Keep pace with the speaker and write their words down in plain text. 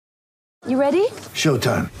You ready?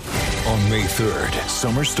 Showtime. On May 3rd,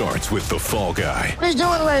 summer starts with The Fall Guy. Let's do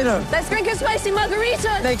it later. Let's drink a spicy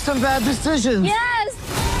margarita. Make some bad decisions.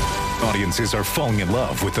 Yes! Audiences are falling in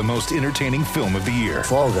love with the most entertaining film of the year.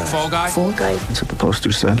 Fall Guy. Fall Guy? Fall Guy. That's what the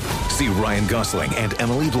poster said. See Ryan Gosling and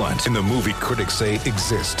Emily Blunt in the movie critics say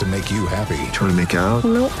exists to make you happy. Trying to make it out?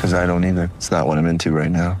 Nope. Because I don't either. It's not what I'm into right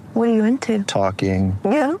now. What are you into? Talking.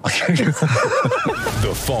 Yeah.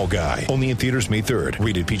 The Fall Guy. Only in theaters May 3rd.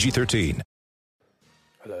 Rated PG-13.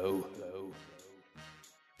 Hello.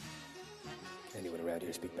 Anyone around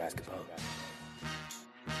here speak basketball?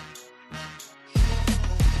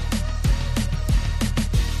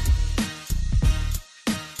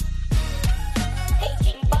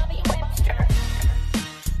 Paging Bobby Webster.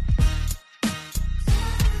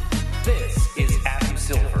 This is Adam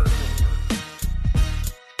Silver.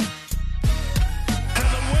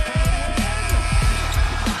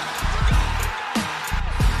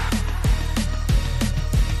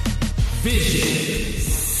 Vision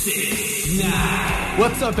 6-9.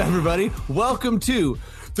 What's up, everybody? Welcome to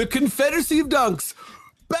the Confederacy of Dunks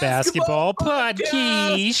Basketball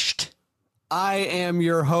Podcast. I am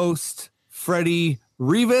your host, Freddie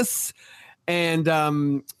Rivas, and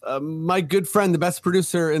my good friend, the best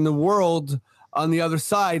producer in the world on the other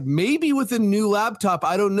side, maybe with a new laptop.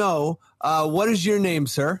 I don't know. What is your name,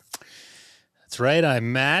 sir? That's right.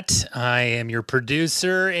 I'm Matt. I am your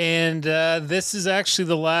producer, and this is actually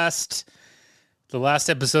the last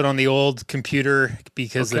episode on the old computer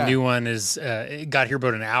because the new one is it got here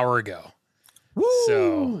about an hour ago. Woo!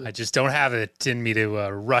 So I just don't have it in me to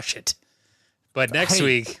rush it. But next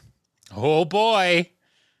week, oh boy,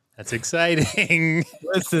 that's exciting.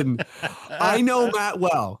 Listen, I know Matt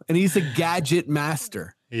well, and he's a gadget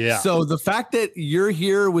master. Yeah. So the fact that you're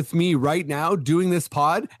here with me right now doing this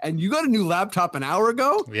pod and you got a new laptop an hour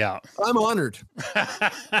ago, Yeah. I'm honored.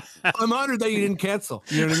 I'm honored that you didn't cancel.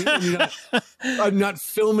 You know what I mean? I'm not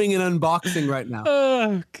filming an unboxing right now.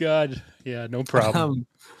 Oh God. Yeah, no problem.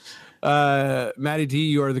 Matty D,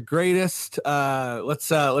 you are the greatest.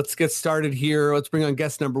 Let's get started here. Let's bring on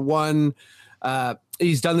guest number one.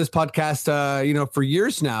 He's done this podcast, for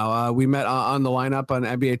years now. We met on the lineup on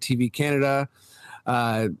NBA TV Canada.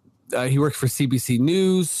 He works for CBC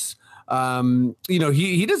News.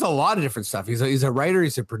 He does a lot of different stuff. He's a writer.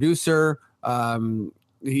 He's a producer.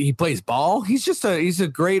 He plays ball. He's a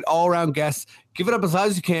great all around guest. Give it up as loud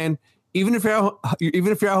as you can, even if you're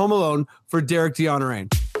at home alone, for Derek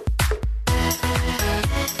Deonarain.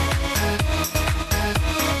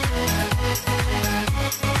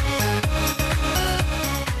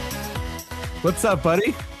 What's up,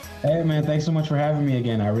 buddy? Hey, man, thanks so much for having me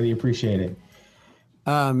again. I really appreciate it.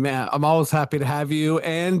 Man, I'm always happy to have you,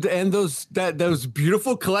 and those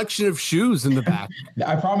beautiful collection of shoes in the back.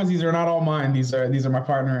 I promise these are not all mine. These are my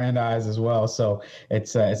partner and I's as well. So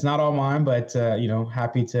it's not all mine, but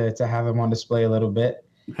happy to have them on display a little bit.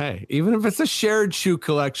 Hey, even if it's a shared shoe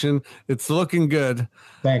collection, it's looking good.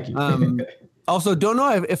 Thank you. Also, don't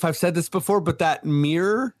know if I've said this before, but that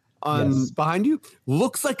mirror behind you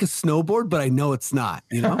looks like a snowboard, but I know it's not.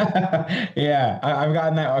 You know? Yeah, I've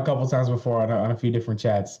gotten that a couple times before on a few different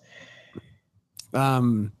chats.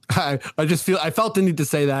 I felt the need to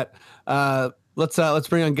say that. Let's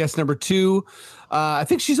bring on guest number two. I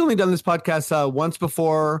think she's only done this podcast once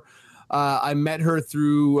before. I met her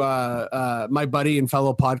through my buddy and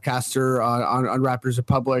fellow podcaster on Raptors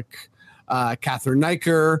Republic, Catherine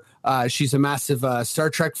Niker. She's a massive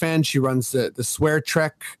Star Trek fan. She runs the Swear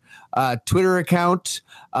Trek Twitter account.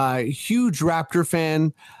 Huge Raptor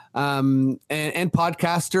fan and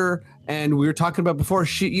podcaster. And we were talking about before,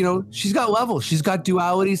 she's got levels. She's got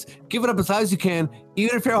dualities. Give it up as high as you can,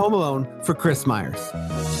 even if you're home alone, for Chris Myers. Oh,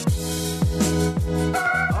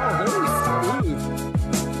 very smooth.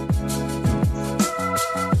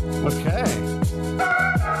 Okay.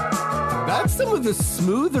 That's some of the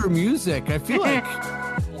smoother music. I feel like,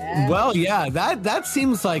 well, yeah, that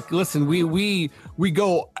seems like, listen, we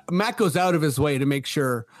go, Matt goes out of his way to make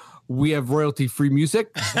sure we have royalty-free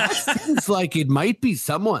music. That seems like it might be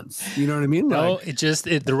someone's. You know what I mean? No,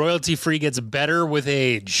 the royalty-free gets better with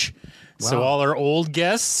age. Wow. So all our old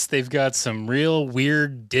guests, they've got some real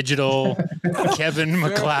weird digital Kevin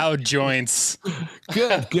MacLeod joints.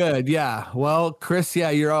 Good. Yeah. Well, Chris,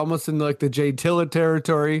 you're almost in like the Jay Tillett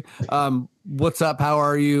territory. What's up? How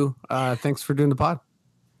are you? Thanks for doing the pod.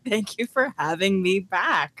 Thank you for having me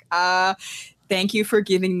back. Thank you for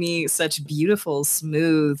giving me such beautiful,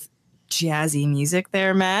 smooth, jazzy music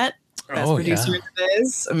there, Matt. Best producer of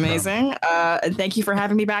this. Amazing. And thank you for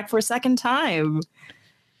having me back for a second time.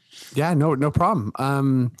 Yeah, no problem.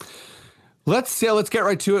 Let's get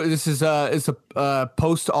right to it. This is a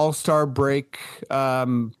post All-Star break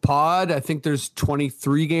pod. I think there's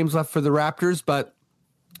 23 games left for the Raptors, but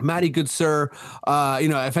Matty, good sir,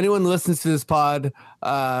 if anyone listens to this pod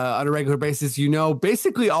on a regular basis,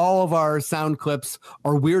 basically all of our sound clips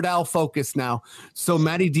are Weird Al focused now. So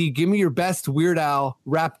Matty D, give me your best Weird Al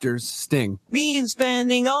Raptors sting. Me and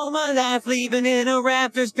spending all my life living in a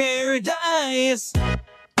Raptors paradise.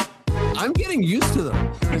 I'm getting used to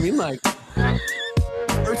them. I mean, like,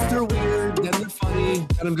 first they're weird, then they're funny,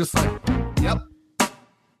 and I'm just like, yep.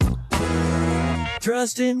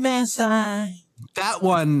 Trusted Masai. That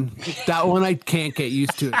one I can't get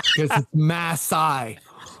used to because it's Masai.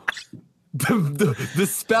 The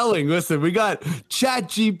spelling. Listen, we got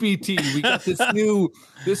ChatGPT. We got this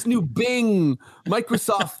new Bing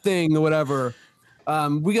Microsoft thing or whatever.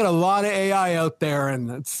 We got a lot of AI out there,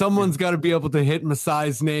 and someone's got to be able to hit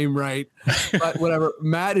Masai's name right. But whatever.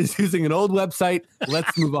 Matt is using an old website.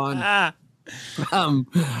 Let's move on.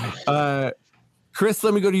 Chris,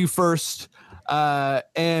 let me go to you first.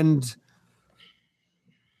 And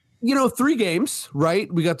 3 games,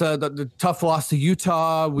 right? We got the tough loss to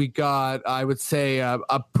Utah. We got, I would say, a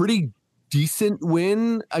pretty decent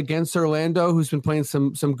win against Orlando, who's been playing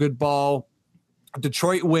some good ball.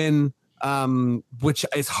 Detroit win, which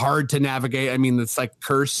is hard to navigate. I mean, it's like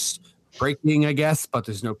curse breaking, I guess, but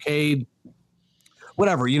there's no Cade.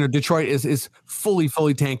 Whatever, Detroit is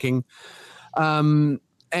fully tanking. And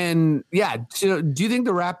yeah, do you think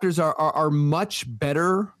the Raptors are much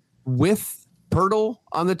better with Poeltl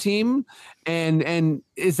on the team, and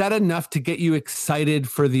is that enough to get you excited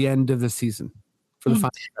for the end of the season, for the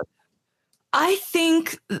final? I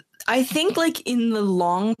think like in the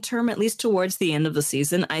long term, at least towards the end of the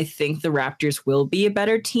season, I think the Raptors will be a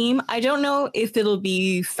better team. I don't know if it'll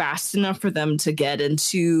be fast enough for them to get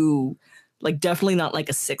into, like, definitely not like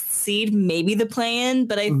a 6th seed, maybe the play-in,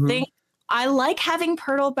 but I think I like having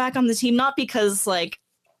Poeltl back on the team, not because like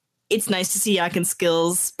it's nice to see Yak and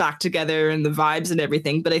Skills back together and the vibes and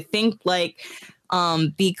everything, but I think like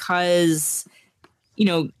because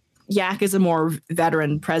Yak is a more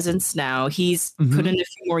veteran presence now. He's put in a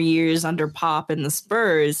few more years under Pop and the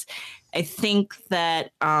Spurs. I think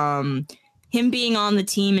that him being on the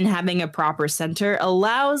team and having a proper center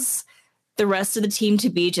allows the rest of the team to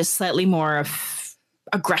be just slightly more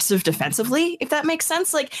aggressive defensively, if that makes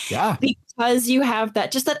sense. Like, yeah, because you have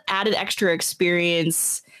that added extra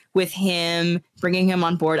experience with him, bringing him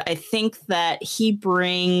on board. I think that he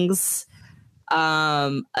brings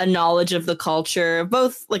a knowledge of the culture,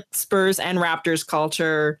 both like Spurs and Raptors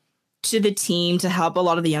culture, to the team to help a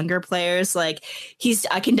lot of the younger players. Like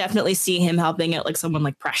I can definitely see him helping out like someone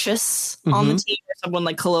like Precious on the team, or someone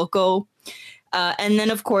like Koloko. And then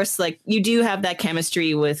of course, like you do have that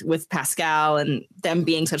chemistry with Pascal and them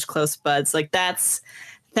being such close buds. Like that's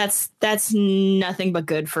nothing but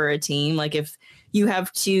good for a team. Like if you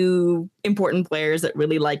have 2 important players that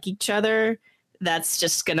really like each other, that's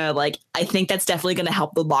just gonna I think that's definitely gonna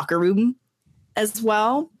help the locker room as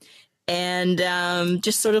well. And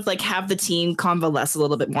just sort of like have the team convalesce a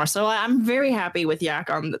little bit more. So I'm very happy with Yak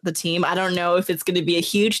on the team. I don't know if it's going to be a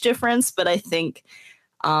huge difference, but I think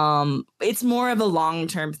it's more of a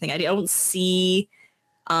long-term thing. I don't see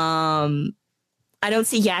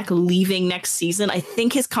Yak leaving next season. I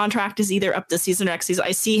think his contract is either up this season or next season.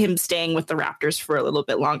 I see him staying with the Raptors for a little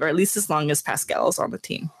bit longer, at least as long as Pascal is on the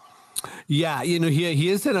team. Yeah, he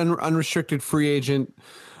is an unrestricted free agent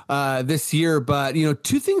this year, but 2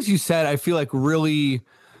 things you said I feel like really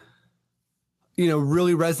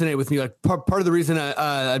resonate with me. Like part of the reason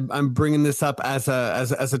I'm bringing this up as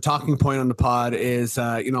a talking point on the pod is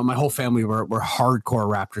my whole family we're hardcore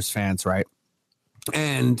Raptors fans, right?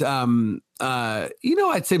 And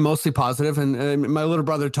I'd say mostly positive. And my little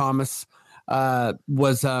brother Thomas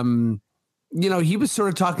was he was sort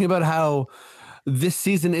of talking about how this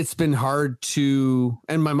season it's been hard to,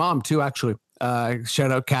 and my mom too, actually.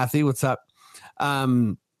 Shout out Kathy, what's up?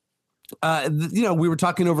 We were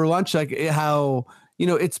talking over lunch, like how,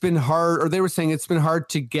 it's been hard, or they were saying it's been hard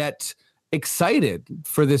to get excited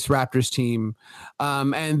for this Raptors team.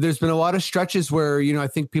 And there's been a lot of stretches where, I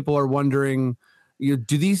think people are wondering,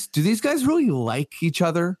 do these guys really like each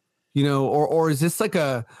other? Or is this like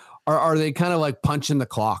are they kind of like punching the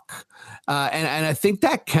clock? And I think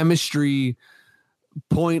that chemistry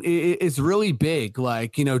point is really big.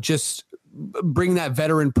 Like, just bring that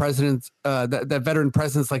veteran presence, that veteran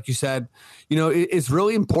presence, like you said, is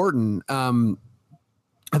really important. I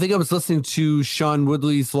think I was listening to Sean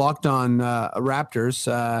Woodley's Locked On Raptors,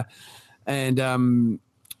 and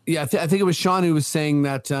I think it was Sean who was saying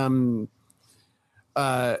that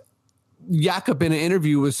Jakob in an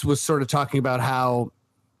interview was sort of talking about how,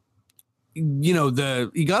 you know,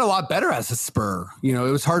 he got a lot better as a Spur. You know,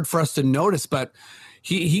 it was hard for us to notice, but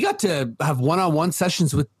he got to have one-on-one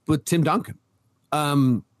sessions with Tim Duncan.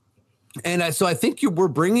 So I think we're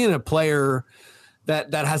bringing in a player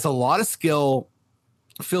that has a lot of skill,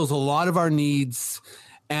 fills a lot of our needs,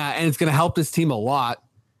 and it's going to help this team a lot.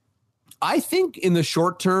 I think in the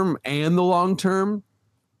short term and the long term.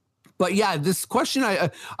 But yeah, this question,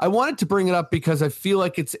 I wanted to bring it up because I feel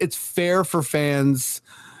like it's fair for fans,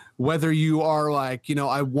 whether you are like, you know,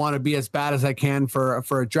 I want to be as bad as I can for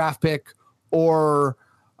a draft pick, or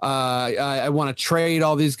I want to trade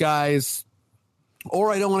all these guys,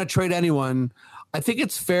 or I don't want to trade anyone. I think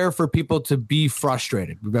it's fair for people to be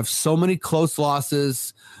frustrated. We have so many close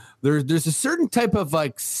losses. There's a certain type of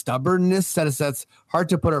like stubbornness that's hard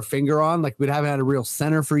to put our finger on. Like we haven't had a real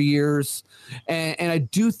center for years. And I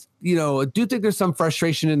do think there's some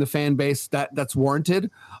frustration in the fan base that's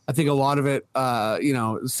warranted. I think a lot of it,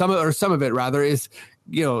 some of it rather is,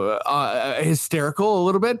 hysterical a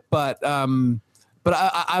little bit, but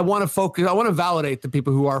I want to focus. I want to validate the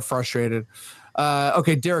people who are frustrated.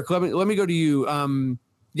 Okay, Derek, let me go to you.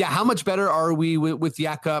 How much better are we with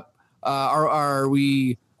Jakob? Are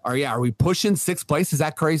we pushing sixth place? Is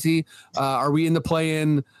that crazy? Are we in the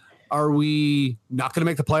play-in? Are we not going to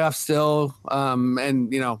make the playoffs still? How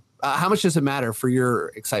much does it matter for your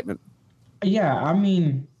excitement? Yeah, I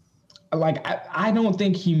mean, like I don't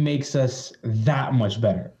think he makes us that much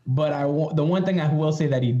better. But the one thing I will say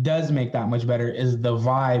that he does make that much better is the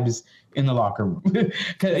vibes in the locker room.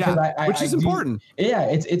 Which is important. Yeah,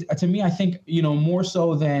 it's to me, I think, more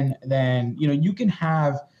so than you can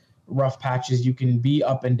have rough patches, you can be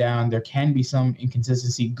up and down, there can be some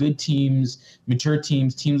inconsistency. Good teams, mature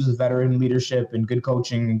teams with veteran leadership and good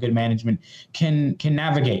coaching and good management can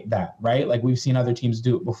navigate that, right? Like we've seen other teams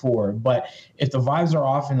do it before. But if the vibes are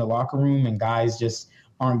off in the locker room and guys just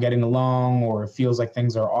aren't getting along, or it feels like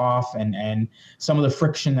things are off, and some of the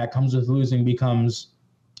friction that comes with losing becomes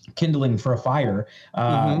kindling for a fire,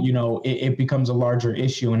 it becomes a larger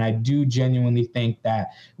issue. And I do genuinely think that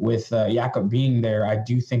with Jakob being there, I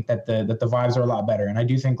do think that the vibes are a lot better. And I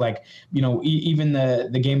do think, like, even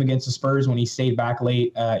the game against the Spurs, when he stayed back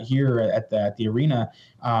late here at the arena,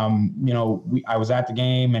 I was at the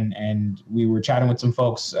game and we were chatting with some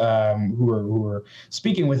folks who were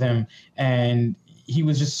speaking with him, and he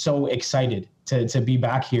was just so excited to be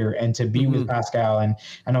back here and to be with Pascal. And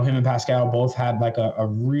I know him and Pascal both had like a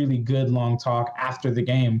really good long talk after the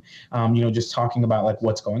game, just talking about like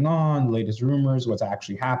what's going on, the latest rumors, what's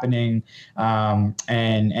actually happening. The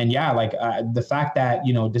fact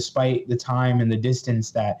that, despite the time and the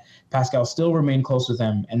distance, that Pascal still remained close with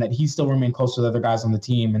him, and that he still remained close with other guys on the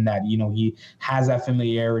team, and that, he has that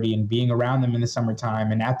familiarity and being around them in the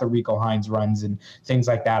summertime and at the Rico Hines runs and things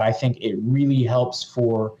like that. I think it really helps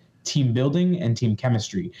for team building and team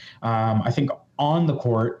chemistry. I think on the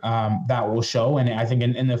court, that will show. And I think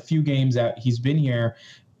in the few games that he's been here,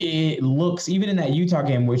 it looks, even in that Utah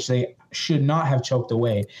game, which they should not have choked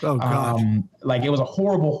away. Oh, God. Like it was a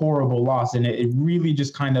horrible, horrible loss. And it really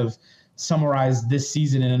just kind of summarized this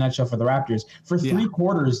season in a nutshell for the Raptors. For three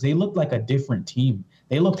quarters, they looked like a different team.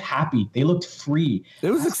 They looked happy. They looked free.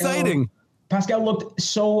 It was exciting. Pascal looked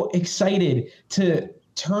so excited to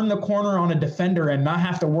turn the corner on a defender and not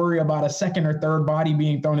have to worry about a second or third body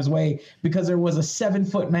being thrown his way, because there was a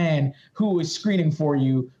 7-foot man who was screening for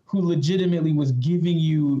you, who legitimately was giving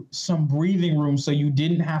you some breathing room so you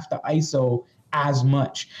didn't have to ISO as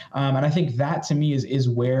much. And I think that to me is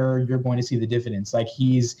where you're going to see the dividends. Like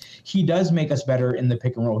he does make us better in the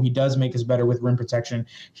pick and roll. He does make us better with rim protection.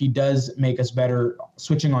 He does make us better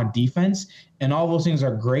switching on defense, and all those things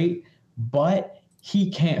are great, but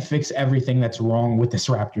he can't fix everything that's wrong with this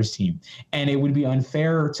Raptors team. And it would be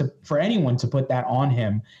unfair for anyone to put that on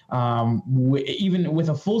him, even with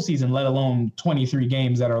a full season, let alone 23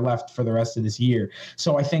 games that are left for the rest of this year.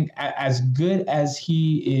 So I think as good as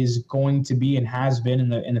he is going to be and has been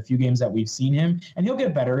in the few games that we've seen him, and he'll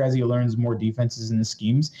get better as he learns more defenses in the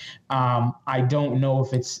schemes, I don't know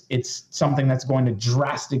if it's something that's going to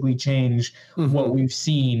drastically change what we've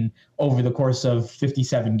seen over the course of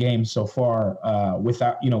 57 games so far, with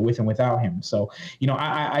and without him. So,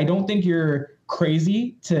 I don't think you're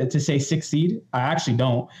crazy to say 6th seed. I actually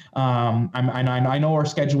don't. I know our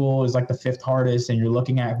schedule is like the 5th hardest, and you're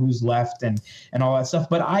looking at who's left and all that stuff.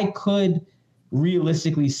 But I could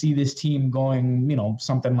realistically see this team going,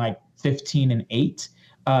 something like 15-8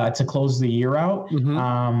 to close the year out.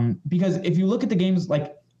 Because if you look at the games,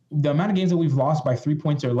 like the amount of games that we've lost by 3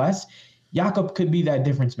 points or less, Jakob could be that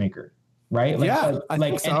difference maker. right? I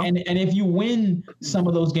think so. And if you win some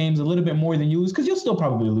of those games a little bit more than you lose, because you'll still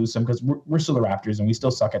probably lose some because we're still the Raptors and we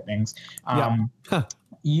still suck at things.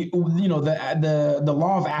 You know, the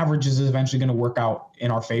law of averages is eventually going to work out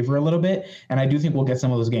in our favor a little bit, and I do think we'll get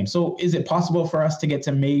some of those games. So is it possible for us to get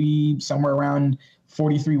to maybe somewhere around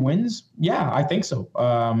 43 wins? Yeah, I think so.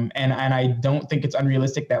 And I don't think it's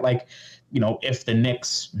unrealistic that, like, you know, if the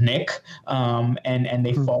Knicks and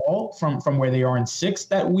they fall from where they are in sixth,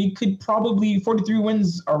 that we could probably 43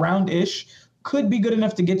 wins around ish could be good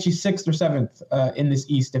enough to get you sixth or seventh in this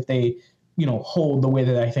East if they, you know, hold the way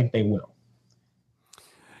that I think they will.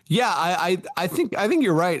 Yeah, I think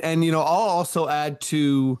you're right. And, you know, I'll also add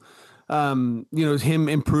to, you know, him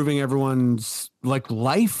improving everyone's like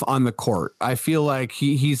life on the court. I feel like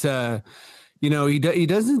he's a, you know, he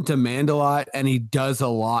doesn't demand a lot and he does a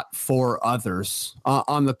lot for others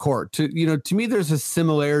on the court. To me, there's a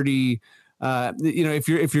similarity. You know,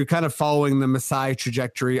 if you're kind of following the Masai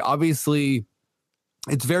trajectory, obviously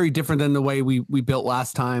it's very different than the way we built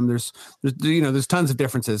last time. There's tons of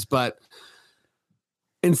differences, but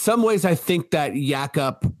in some ways, I think that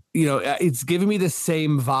Jakob, you know, it's giving me the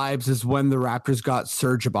same vibes as when the Raptors got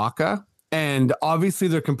Serge Ibaka, and obviously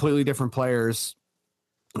they're completely different players.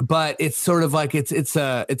 But it's sort of like it's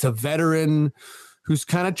a veteran who's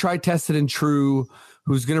kind of tried, tested, and true,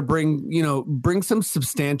 who's going to bring some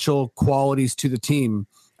substantial qualities to the team.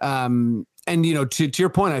 And you know, to your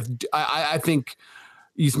point, I think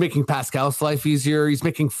he's making Pascal's life easier. He's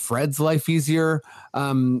making Fred's life easier.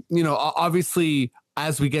 You know, obviously,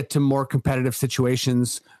 as we get to more competitive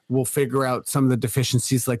situations, we'll figure out some of the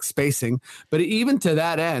deficiencies like spacing. But even to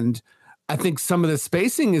that end, I think some of the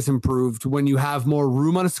spacing is improved when you have more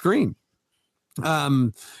room on a screen.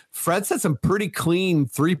 Fred's had some pretty clean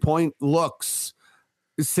 3-point looks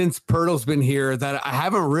since Pirtle's been here that I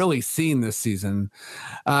haven't really seen this season.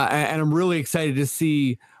 And I'm really excited to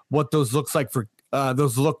see what those looks like for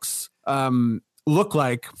look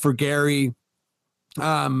like for Gary.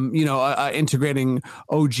 You know, integrating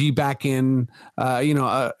OG back in, you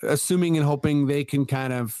know, assuming and hoping they can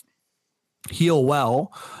kind of heal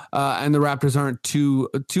well, and the Raptors aren't too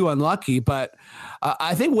unlucky. But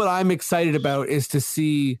I think what I'm excited about is to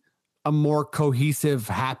see a more cohesive,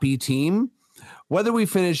 happy team. Whether we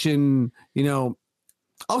finish in, you know,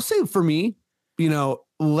 I'll say for me, you know,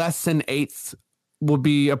 less than 8th will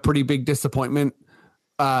be a pretty big disappointment.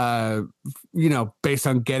 You know, based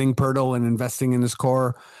on getting Pirtle and investing in his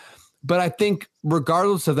core. But I think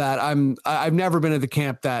regardless of that, I've never been at the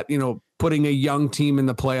camp that, you know, putting a young team in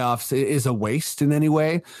the playoffs is a waste in any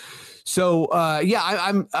way. So yeah,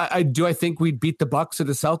 I think we'd beat the Bucks or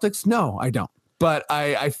the Celtics? No, I don't. But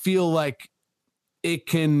I feel like it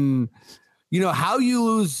can, you know, how you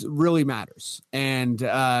lose really matters. And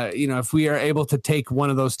you know, if we are able to take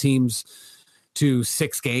one of those teams to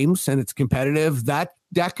 6 games and it's competitive, that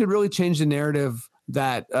could really change the narrative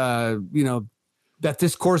that, you know, that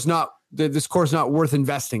this core's not worth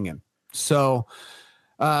investing in. So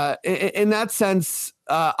in that sense,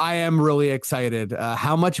 I am really excited.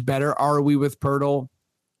 How much better are we with Pirtle?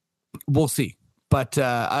 We'll see. But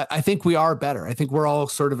I think we are better. I think we're all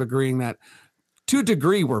sort of agreeing that to a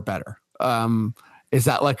degree we're better. Is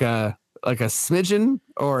that like a smidgen,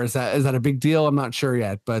 or is that a big deal? I'm not sure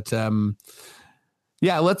yet, but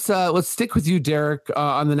yeah, let's stick with you, Derek,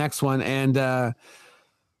 on the next one. And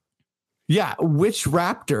yeah, which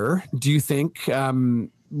Raptor do you think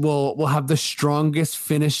will have the strongest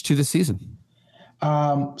finish to the season?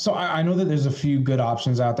 So I know that there's a few good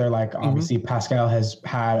options out there. Like obviously Pascal has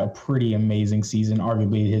had a pretty amazing season,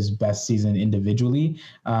 arguably his best season individually,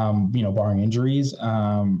 you know, barring injuries.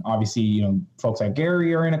 Obviously, you know, folks like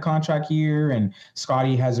Gary are in a contract year, and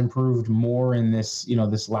Scotty has improved more in this, you know,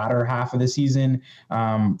 this latter half of the season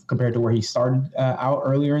compared to where he started out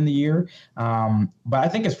earlier in the year. But I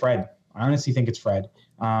think it's Fred. I honestly think it's Fred.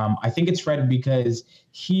 I think it's Fred because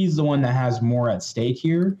he's the one that has more at stake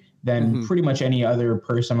here than pretty much any other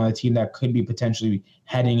person on the team that could be potentially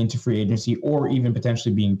heading into free agency or even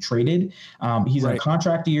potentially being traded. He's in a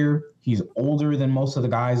contract year. He's older than most of the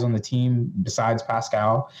guys on the team besides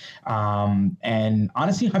Pascal. And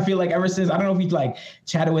honestly, I feel like ever since, I don't know if he like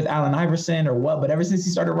chatted with Allen Iverson or what, but ever since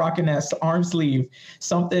he started rocking that arm sleeve,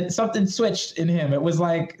 something switched in him. It was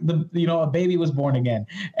like a baby was born again.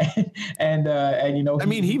 And you know, I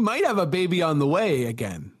mean, he might have a baby on the way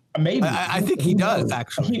again. Maybe I think he does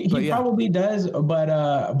actually. He probably does, but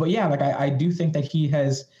yeah, like I do think that he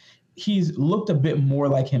he's looked a bit more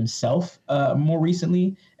like himself more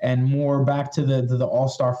recently, and more back to the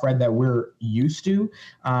all-star Fred that we're used to.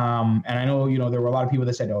 And I know, there were a lot of people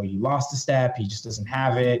that said, oh, he lost a step. He just doesn't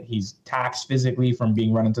have it. He's taxed physically from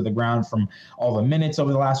being run into the ground from all the minutes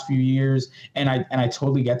over the last few years. And I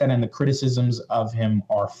totally get that. And the criticisms of him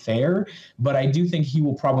are fair. But I do think he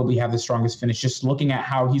will probably have the strongest finish just looking at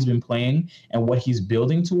how he's been playing and what he's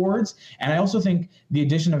building towards. And I also think the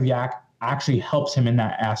addition of Yak actually helps him in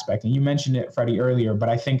that aspect. And you mentioned it, Freddie, earlier, but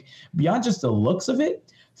I think beyond just the looks of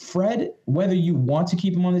it, Fred, whether you want to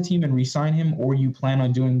keep him on the team and re-sign him, or you plan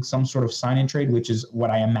on doing some sort of sign-in trade, which is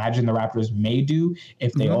what I imagine the Raptors may do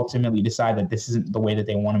if they ultimately decide that this isn't the way that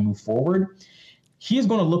they want to move forward, he is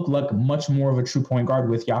going to look like much more of a true point guard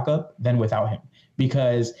with Jakob than without him,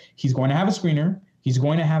 because he's going to have a screener. He's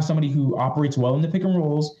going to have somebody who operates well in the pick and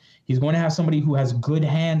rolls. He's going to have somebody who has good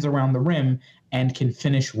hands around the rim and can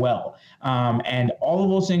finish well. And all of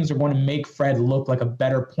those things are going to make Fred look like a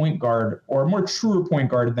better point guard, or a more truer point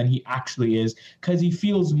guard than he actually is, because he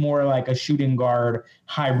feels more like a shooting guard,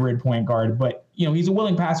 hybrid point guard. But, he's a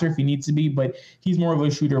willing passer if he needs to be, but he's more of a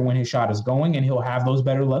shooter when his shot is going, and he'll have those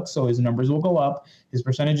better looks. So his numbers will go up. His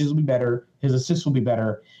percentages will be better. His assists will be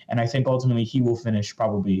better. And I think ultimately he will finish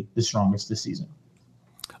probably the strongest this season.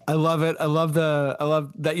 I love it. I love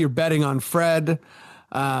that you're betting on Fred.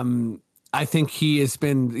 I think he has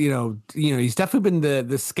been, he's definitely been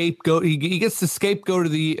the scapegoat. He gets the scapegoat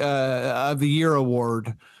of the year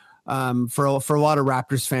award for a lot of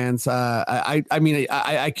Raptors fans.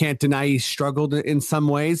 I can't deny he struggled in some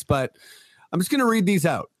ways, but I'm just going to read these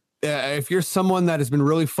out. If you're someone that has been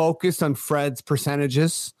really focused on Fred's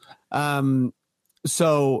percentages, last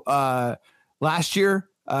year,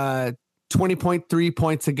 20.3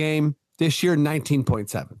 points a game. This year,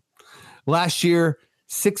 19.7. Last year,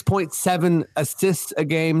 6.7 assists a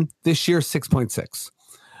game. This year, 6.6.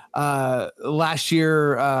 Last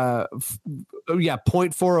year,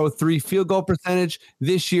 0.403 field goal percentage.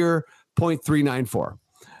 This year, 0.394.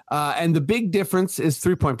 And the big difference is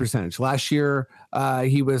 3-point percentage. Last year,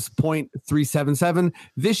 he was 0.377.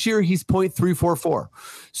 This year, he's 0.344.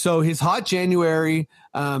 So his hot January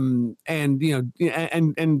and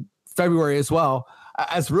February as well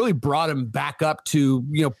has really brought him back up to,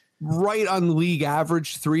 right on league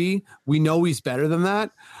average 3. We know he's better than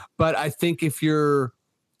that. But I think if you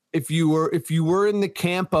were in the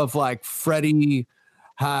camp of like Freddie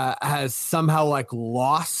has somehow like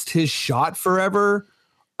lost his shot forever,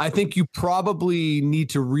 I think you probably need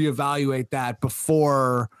to reevaluate that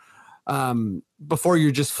before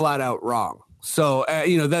you're just flat out wrong. So,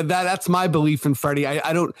 that's my belief in Freddie.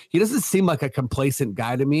 He doesn't seem like a complacent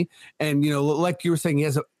guy to me. And, like you were saying, he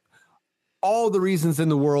has all the reasons in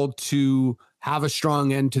the world to have a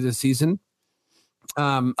strong end to the season.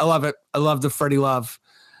 I love it. I love the Freddie love.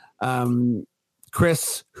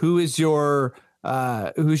 Chris, who's your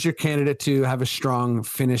candidate to have a strong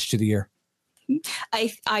finish to the year?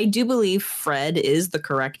 I do believe Fred is the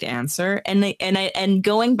correct answer. And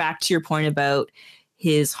going back to your point about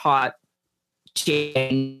his hot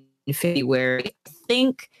January, I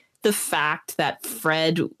think the fact that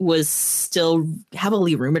Fred was still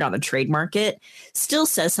heavily rumored on the trade market still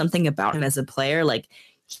says something about him as a player. Like,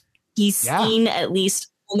 he's seen, at least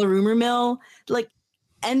on the rumor mill, like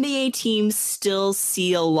NBA teams still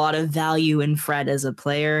see a lot of value in Fred as a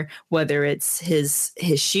player, whether it's his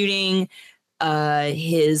shooting,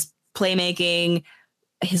 his playmaking,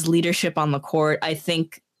 his leadership on the court. I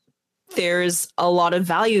think there's a lot of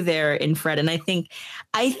value there in Fred. And I think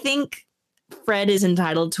Fred is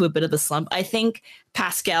entitled to a bit of a slump. I think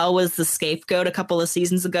Pascal was the scapegoat a couple of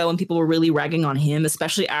seasons ago when people were really ragging on him,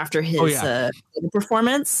 especially after his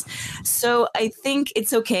performance. So I think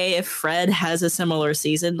it's okay if Fred has a similar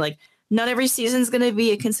season. Like, not every season is going to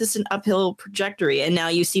be a consistent uphill trajectory. And now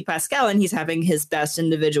you see Pascal and he's having his best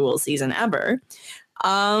individual season ever.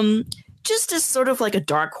 Just as sort of like a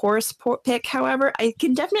dark horse pick, however, I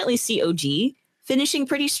can definitely see OG finishing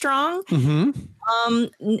pretty strong.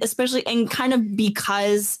 Especially, and kind of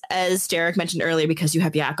because, as Derek mentioned earlier, because you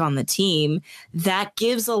have Yak on the team, that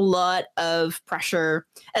gives a lot of pressure,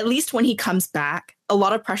 at least when he comes back, a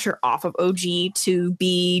lot of pressure off of OG to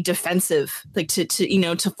be defensive, like to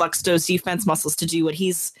flex those defense muscles, to do what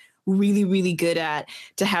he's really, really good at,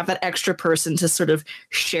 to have that extra person to sort of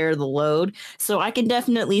share the load. So I can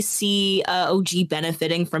definitely see OG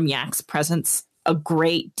benefiting from Yak's presence a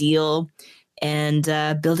great deal, and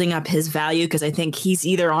building up his value, because I think he's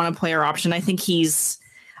either on a player option. I think he's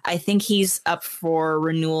up for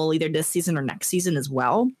renewal either this season or next season as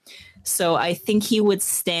well. So I think he would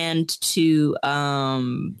stand to,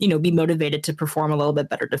 be motivated to perform a little bit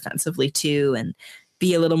better defensively too, and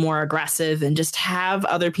be a little more aggressive and just have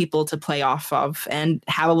other people to play off of and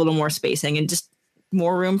have a little more spacing and just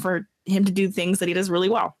more room for him to do things that he does really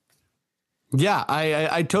well. Yeah,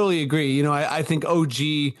 I totally agree. You know, I think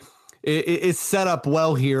OG is set up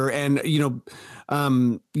well here. And, you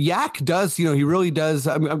know, Yak does, you know, he really does.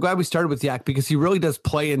 I'm glad we started with Yak because he really does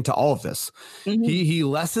play into all of this. Mm-hmm. He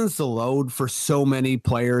lessens the load for so many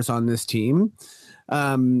players on this team.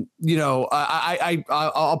 You know,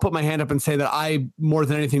 I'll put my hand up and say that I more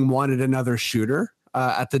than anything wanted another shooter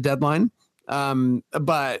at the deadline.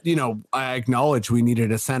 But you know, I acknowledge we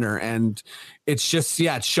needed a center, and it's just,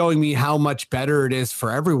 it's showing me how much better it is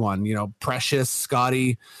for everyone, you know, Precious,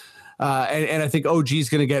 Scotty, and I think OG is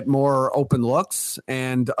going to get more open looks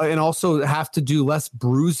and also have to do less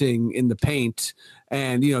bruising in the paint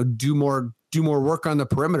and, you know, do more work on the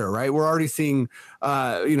perimeter, right? We're already seeing,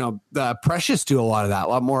 you know, the Precious do a lot of that, a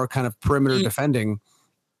lot more kind of perimeter defending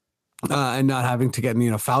and not having to get in,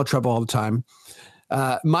 you know, foul trouble all the time.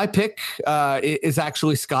 My pick is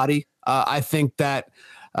actually Scotty. I think that,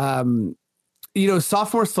 you know,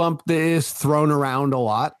 sophomore slump is thrown around a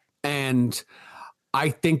lot. And I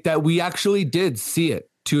think that we actually did see it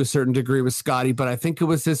to a certain degree with Scotty. But I think it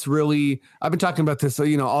was this really, I've been talking about this,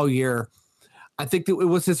 you know, all year. I think that it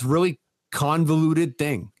was this really convoluted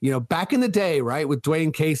thing, you know, back in the day, right, with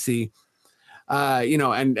Dwayne Casey. You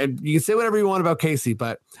know, and you can say whatever you want about Casey,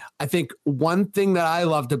 but I think one thing that I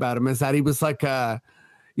loved about him is that he was like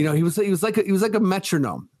you know, he was like a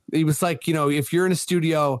metronome. He was like, you know, if you're in a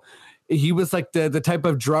studio, he was like the type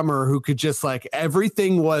of drummer who could just like,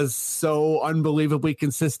 everything was so unbelievably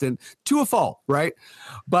consistent to a fault, right?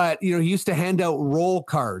 But, you know, he used to hand out roll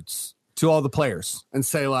cards to all the players and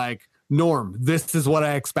say like, Norm, this is what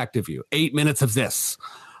I expect of you. 8 minutes of this.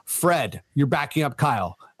 Fred, you're backing up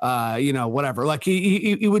Kyle. You know, whatever. Like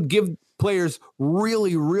he would give players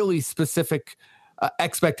really, really specific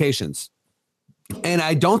expectations. And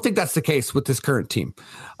I don't think that's the case with this current team.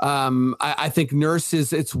 I think Nurse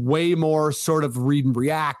it's way more sort of read and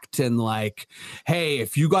react and like, hey,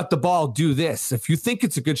 if you got the ball, do this. If you think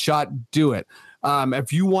it's a good shot, do it.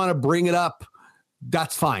 If you want to bring it up,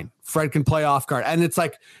 that's fine. Fred can play off guard. And it's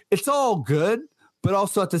like, it's all good, but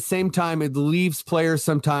also at the same time, it leaves players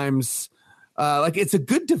sometimes like it's a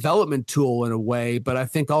good development tool in a way, but I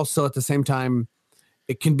think also at the same time,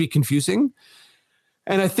 it can be confusing.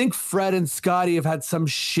 And I think Fred and Scotty have had some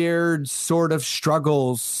shared sort of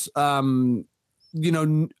struggles, you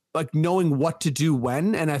know, like knowing what to do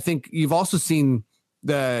when. And I think you've also seen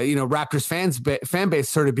the, you know, Raptors fan base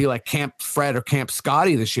sort of be like Camp Fred or Camp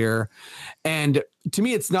Scotty this year. And to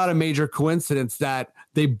me, it's not a major coincidence that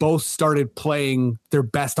they both started playing their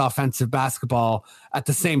best offensive basketball at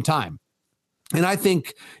the same time. And I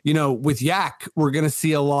think, you know, with Yak, we're going to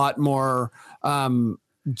see a lot more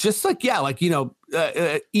just like, you know,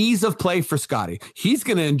 ease of play for Scotty. He's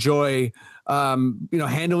going to enjoy, you know,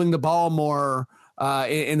 handling the ball more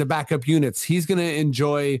in the backup units. He's going to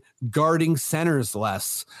enjoy guarding centers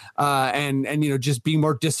less and, you know, just being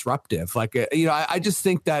more disruptive. Like, you know, I just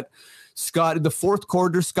think that the fourth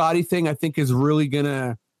quarter Scotty thing, I think is really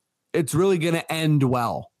going to end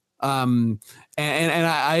well. And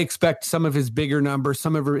I expect some of his bigger numbers,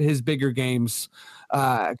 some of his bigger games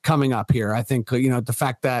coming up here. I think, you know, the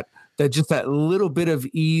fact that just that little bit of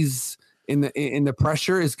ease in the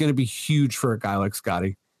pressure is going to be huge for a guy like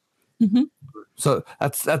Scotty. Mm-hmm. So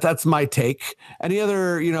that's my take. Any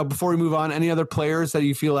other, you know, before we move on, any other players that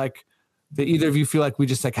you feel like that either of you feel like we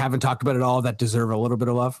just like haven't talked about at all that deserve a little bit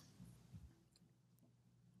of love?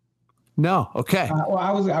 No. Okay. Well,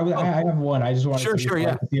 I have one. I just wanted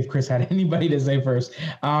to see if Chris had anybody to say first.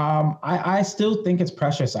 I still think it's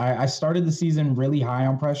Precious. I started the season really high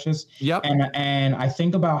on Precious. Yep. And I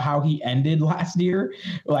think about how he ended last year,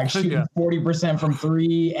 like shooting 40% from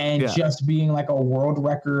three and just being like a world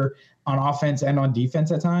record on offense and on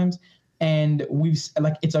defense at times. And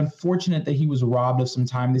it's unfortunate that he was robbed of some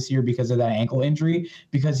time this year because of that ankle injury,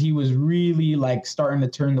 because he was really like starting to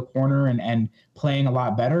turn the corner and playing a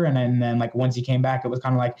lot better. And then like once he came back, it was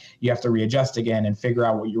kind of like you have to readjust again and figure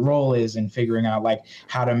out what your role is and figuring out like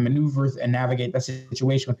how to maneuver and navigate that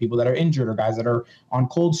situation with people that are injured or guys that are on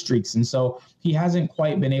cold streaks. And so he hasn't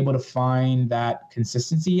quite been able to find that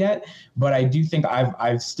consistency yet. But I do think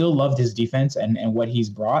I've still loved his defense and what he's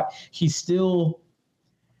brought. He's still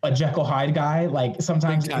a Jekyll Hyde guy. Like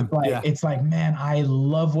sometimes it's like, man, I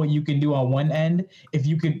love what you can do on one end. If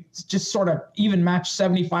you could just sort of even match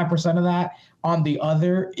 75% of that on the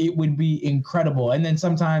other, it would be incredible. And then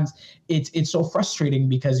sometimes it's so frustrating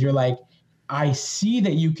because you're like, I see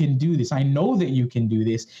that you can do this. I know that you can do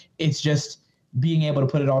this. It's just being able to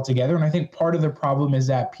put it all together. And I think part of the problem is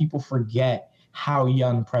that people forget how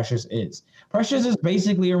young Precious is. Precious is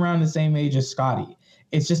basically around the same age as Scottie.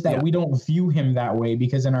 It's just that we don't view him that way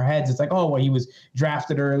because in our heads, it's like, oh, well, he was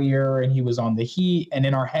drafted earlier and he was on the Heat. And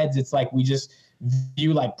in our heads, it's like we just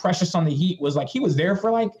view like Precious on the Heat was like he was there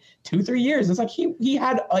for like 2-3 years. It's like he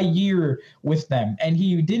had a year with them and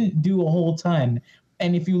he didn't do a whole ton.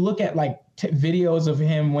 And if you look at like videos of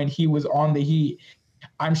him when he was on the Heat,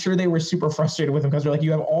 I'm sure they were super frustrated with him because they're like,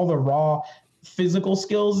 you have all the raw physical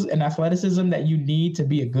skills and athleticism that you need to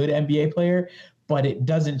be a good NBA player, but it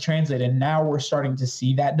doesn't translate. And now we're starting to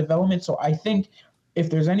see that development. So I think if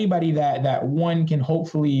there's anybody that one can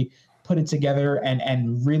hopefully put it together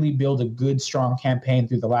and really build a good, strong campaign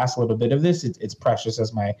through the last little bit of this, it's Precious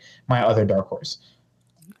as my other dark horse.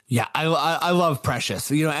 Yeah, I love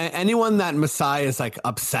Precious. You know, anyone that Masai is like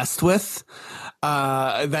obsessed with,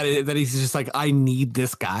 that he's just like, I need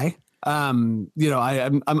this guy. You know,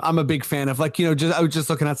 I'm a big fan of, like, you know, I was just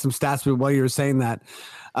looking at some stats while you were saying that.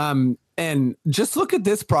 And just look at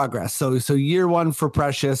this progress. So year one for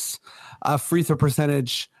Precious, free throw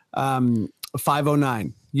percentage,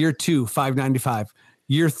 509. Year two, 595.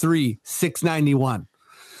 Year three, 691.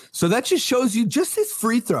 So that just shows you just his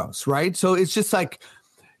free throws, right? So it's just like,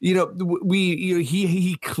 you know,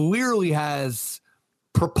 he clearly has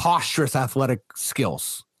preposterous athletic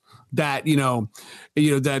skills that,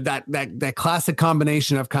 that classic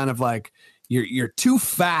combination of kind of like you're too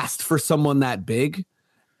fast for someone that big.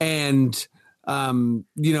 And,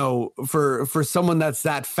 for someone that's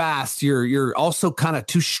that fast, you're also kind of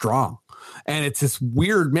too strong. And it's this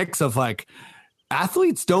weird mix of like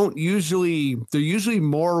athletes they're usually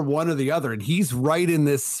more one or the other. And he's right in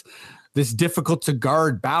this difficult to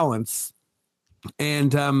guard balance.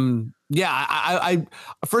 And I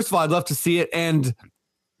first of all, I'd love to see it. And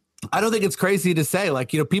I don't think it's crazy to say,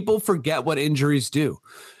 like, you know, people forget what injuries do.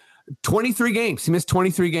 23 games. He missed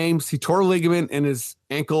 23 games. He tore a ligament in his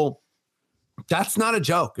ankle. That's not a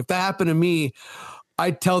joke. If that happened to me,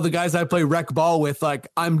 I'd tell the guys I play rec ball with, like,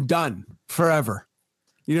 I'm done forever.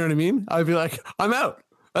 You know what I mean? I'd be like, I'm out.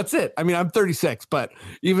 That's it. I mean, I'm 36, but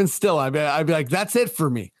even still, I'd be like, that's it for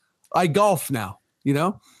me. I golf now, you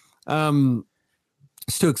know?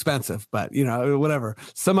 It's too expensive, but, you know, whatever.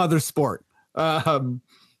 Some other sport.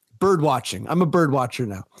 Bird watching. I'm a bird watcher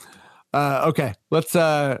now. Okay, let's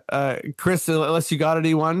Chris, unless you got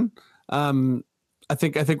anyone, I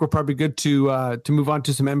think we're probably good to move on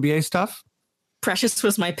to some NBA stuff. Precious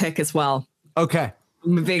was my pick as well. Okay.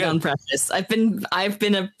 I'm big on Precious. I've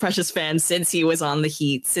been a Precious fan since he was on the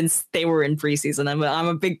Heat, since they were in preseason. I'm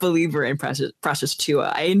a big believer in Precious too.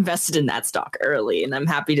 I invested in that stock early, and I'm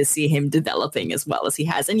happy to see him developing as well as he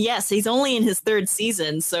has. And yes, he's only in his third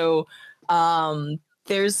season, so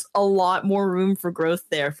there's a lot more room for growth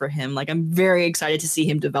there for him. Like, I'm very excited to see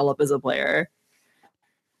him develop as a player.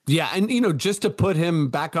 Yeah, and you know, just to put him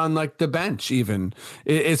back on like the bench, even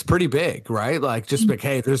it's pretty big, right? Like, just like,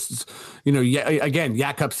 hey, there's, you know, again,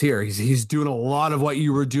 Jakob's here. He's doing a lot of what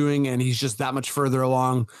you were doing, and he's just that much further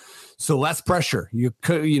along. So less pressure. You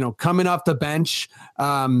could, you know, coming off the bench,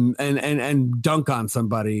 and dunk on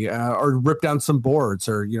somebody, or rip down some boards,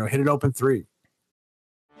 or, you know, hit an open three.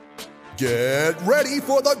 Get ready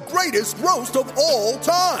for the greatest roast of all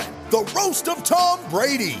time, the Roast of Tom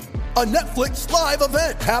Brady, a Netflix live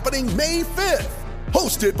event happening May 5th.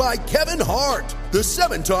 Hosted by Kevin Hart, the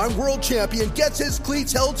 7-time world champion gets his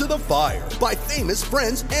cleats held to the fire by famous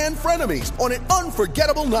friends and frenemies on an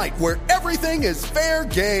unforgettable night where everything is fair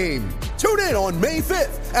game. Tune in on May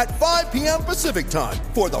 5th at 5 p.m. Pacific time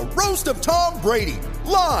for the Roast of Tom Brady,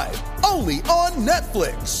 live only on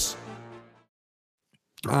Netflix.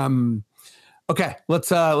 Okay, let's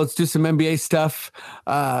do some NBA stuff.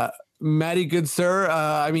 Maddie, good sir.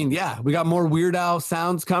 I mean, yeah, we got more Weird Al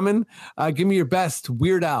sounds coming. Give me your best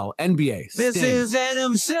Weird Al NBA. This is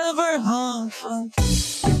Adam Silver.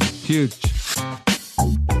 Huge.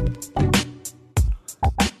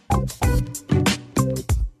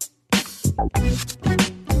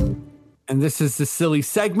 And this is the silly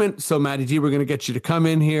segment. So, Maddie D, we're going to get you to come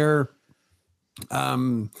in here.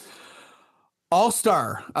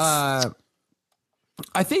 All-Star.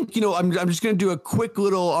 I think, you know, I'm just going to do a quick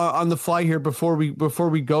little on the fly here before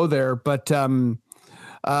we go there. But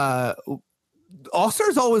All-Star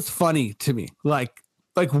is always funny to me. Like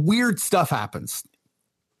weird stuff happens.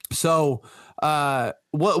 So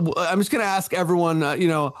what I'm just going to ask everyone. You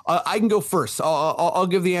know, I can go first. I'll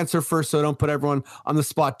give the answer first, so I don't put everyone on the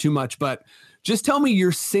spot too much. But just tell me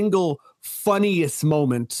your single funniest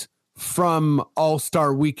moment from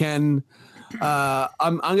All-Star Weekend.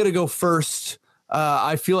 I'm going to go first.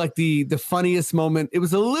 I feel like the funniest moment, it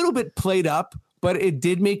was a little bit played up, but it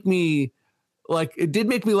did make me like it did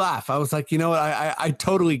make me laugh. I was like, you know what, I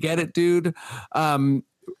totally get it, dude. During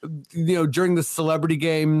the celebrity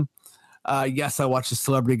game, yes, I watched the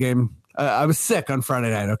celebrity game. I was sick on Friday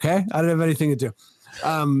night. Okay, I didn't have anything to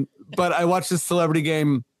do, but I watched the celebrity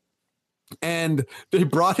game. And they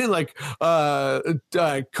brought in like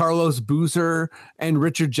Carlos Boozer and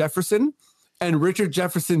Richard Jefferson, and Richard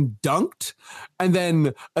Jefferson dunked. And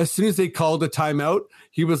then as soon as they called a timeout,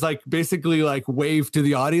 he was like basically like waved to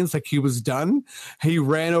the audience like he was done. He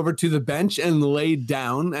ran over to the bench and laid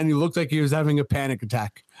down, and he looked like he was having a panic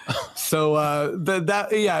attack. So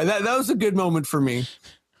that was a good moment for me.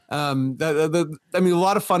 I mean, a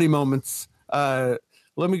lot of funny moments. Let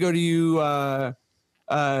me go to you.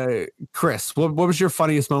 Chris, what was your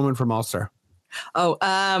funniest moment from All-Star?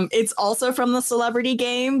 It's also from the celebrity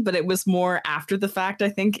game, but it was more after the fact. I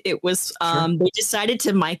think it was they decided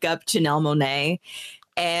to mic up Janelle Monáe,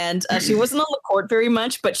 and she wasn't on the court very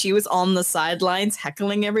much, but she was on the sidelines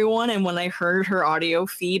heckling everyone. And when I heard her audio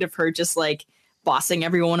feed of her just like bossing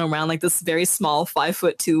everyone around, like this very small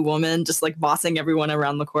 5'2" woman just like bossing everyone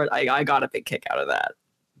around the court, I got a big kick out of that.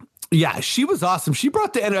 Yeah, she was awesome. She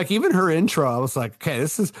brought the like even her intro. I was like, okay,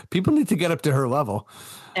 people need to get up to her level.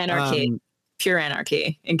 Anarchy, pure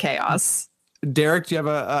anarchy and chaos. Derek, do you have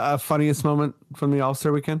a funniest moment from the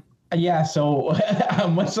All-Star weekend? Yeah, so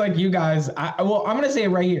much like you guys, I'm going to say it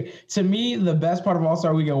right here. To me, the best part of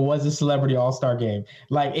All-Star weekend was the Celebrity All-Star game.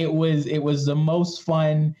 Like it was the most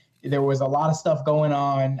fun. There was a lot of stuff going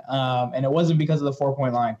on, and it wasn't because of the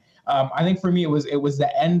 4-point line. I think for me, it was the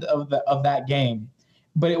end of that game.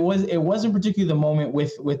 But it wasn't particularly the moment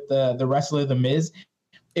with the wrestler The Miz.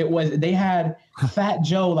 They had Fat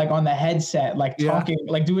Joe like on the headset, like talking,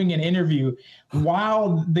 like doing an interview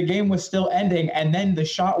while the game was still ending, and then the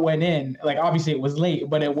shot went in. Like obviously it was late,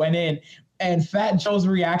 but it went in. And Fat Joe's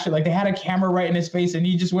reaction, like they had a camera right in his face, and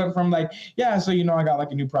he just went from like, yeah, so I got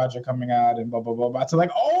like a new project coming out and blah blah blah blah to like,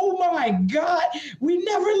 oh my God, we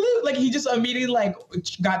never lose. Like he just immediately like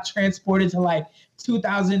got transported to like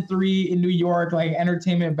 2003 in New York, like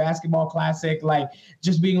Entertainment Basketball Classic, like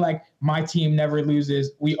just being like, my team never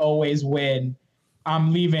loses, we always win,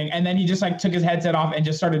 I'm leaving. And then he just like took his headset off and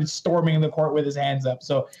just started storming the court with his hands up.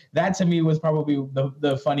 So that to me was probably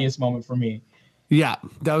the funniest moment for me. Yeah,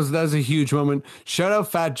 that was a huge moment. Shout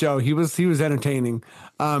out Fat Joe. He was entertaining.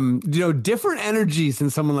 Different energies than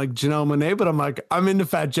someone like Janelle Monáe, but I'm into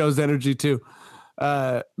Fat Joe's energy too.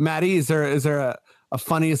 Maddie, is there a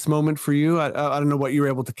funniest moment for you? I don't know what you were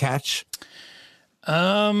able to catch.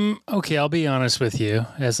 Okay, I'll be honest with you,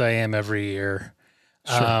 as I am every year.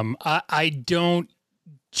 Sure. I don't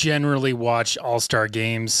generally watch All-Star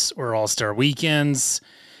games or All-Star weekends,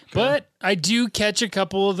 but I do catch a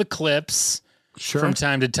couple of the clips. Sure. From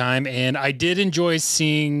time to time, and I did enjoy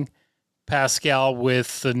seeing Pascal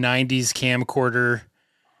with the 90s camcorder,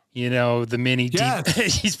 the mini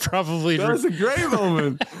he's probably that was a great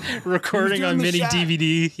moment. Recording on mini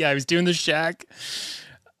DVD. Yeah, I was doing the Shaq.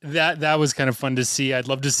 That was kind of fun to see. I'd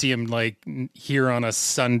love to see him like here on a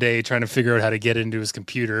Sunday trying to figure out how to get it into his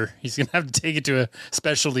computer. He's gonna have to take it to a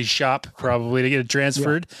specialty shop probably to get it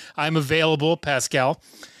transferred. Yeah. I'm available, Pascal.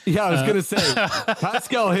 Yeah, I was going to say,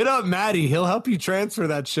 Pascal, hit up Maddie. He'll help you transfer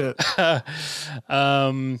that shit. That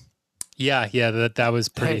was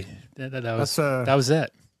pretty. Hey, that was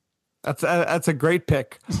it. That's a great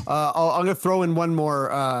pick. I'm going to throw in one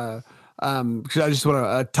more because I just want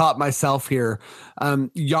to top myself here.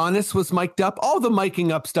 Giannis was mic'd up. All the miking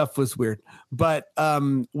up stuff was weird, but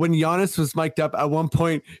when Giannis was mic'd up, at one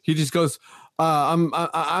point he just goes, "I'm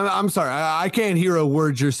sorry, I can't hear a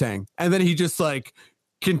word you're saying," and then he just like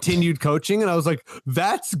continued coaching, and I was like,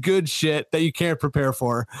 that's good shit that you can't prepare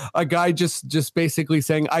for. A guy just basically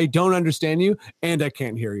saying, I don't understand you and I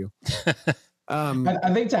can't hear you.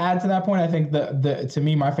 I think to add to that point, I think to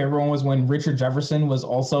me, my favorite one was when Richard Jefferson was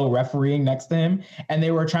also refereeing next to him and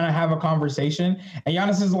they were trying to have a conversation. And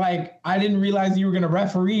Giannis is like, I didn't realize you were going to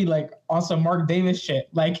referee like on some Mark Davis shit.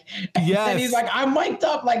 Like, yes. And he's like, I'm mic'd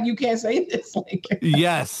up. Like, you can't say this. Like,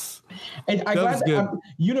 yes. And I'm glad that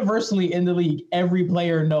universally in the league, every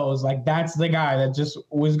player knows like that's the guy that just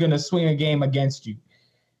was going to swing a game against you.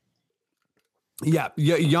 Yeah.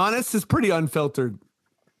 Giannis is pretty unfiltered.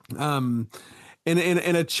 In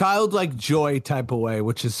a childlike joy type of way,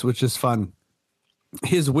 which is fun.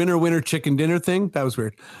 His winner chicken dinner thing, that was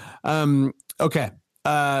weird. Okay.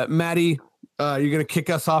 Maddie, you're gonna kick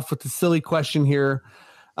us off with the silly question here.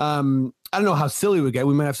 I don't know how silly we get.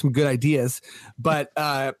 We might have some good ideas, but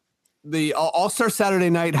the All-Star Saturday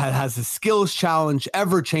night has a skills challenge,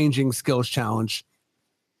 ever-changing skills challenge.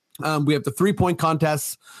 We have the 3-point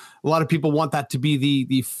contest. A lot of people want that to be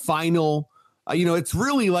the final It's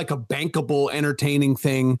really like a bankable, entertaining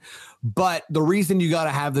thing. But the reason you got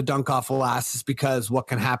to have the dunk off last is because what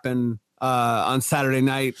can happen on Saturday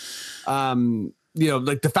night,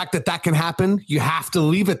 like the fact that can happen, you have to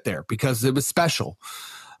leave it there because it was special.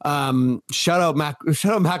 Shout out Mac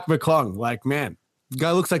McClung. Like, man, the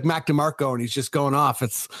guy looks like Mac DeMarco and he's just going off.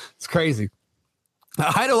 It's crazy.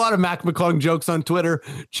 I had a lot of Mac McClung jokes on Twitter.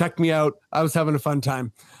 Check me out. I was having a fun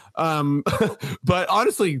time. But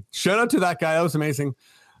honestly, shout out to that guy. That was amazing.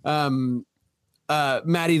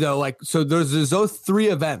 Maddie, though, so there's those 3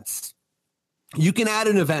 events. You can add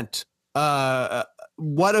an event.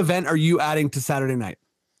 What event are you adding to Saturday night?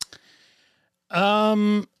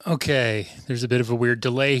 Okay. There's a bit of a weird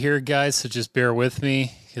delay here, guys, so just bear with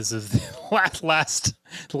me because of the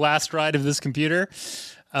last ride of this computer.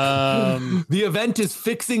 The event is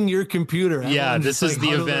fixing your computer. Yeah, this is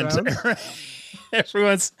the event.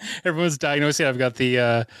 Everyone's diagnosing. I've got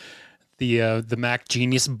the Mac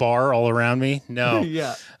Genius bar all around me. No.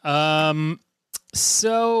 Yeah.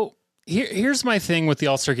 So here's my thing with the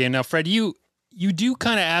All-Star game. Now, Fred, you do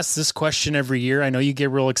kind of ask this question every year. I know you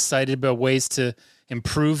get real excited about ways to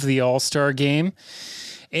improve the All-Star game.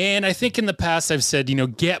 And I think in the past I've said,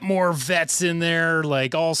 get more vets in there,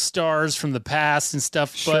 like all-stars from the past and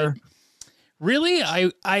stuff. Sure. But really,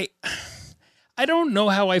 I don't know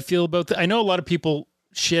how I feel about that. I know a lot of people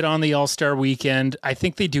shit on the All-Star weekend. I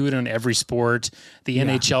think they do it on every sport. The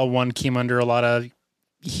NHL one came under a lot of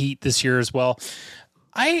heat this year as well.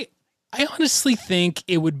 I honestly think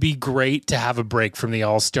it would be great to have a break from the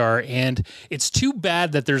All-Star, and it's too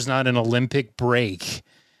bad that there's not an Olympic break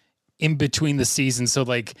in between the seasons. So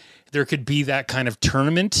there could be that kind of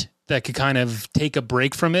tournament that could kind of take a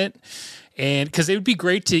break from it. And because it would be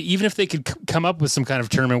great to, even if they could come up with some kind of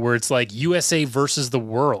tournament where it's like USA versus the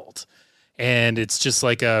world and it's just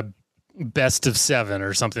like a best of 7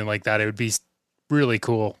 or something like that. It would be really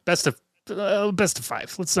cool. Best of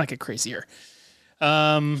 5. Let's not get crazy here.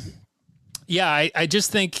 I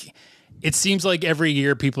just think it seems like every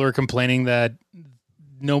year people are complaining that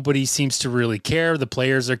nobody seems to really care. The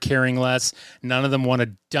players are caring less. None of them want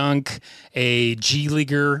to dunk. A G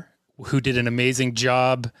Leaguer who did an amazing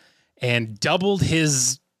job and doubled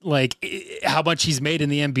his, how much he's made in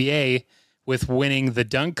the NBA with winning the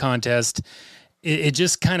dunk contest. It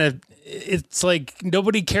just kind of, it's like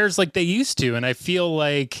nobody cares like they used to. And I feel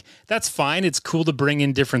like that's fine. It's cool to bring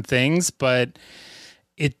in different things, but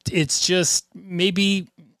it's just maybe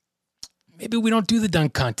we don't do the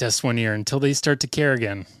dunk contest one year until they start to care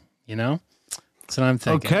again, That's what I'm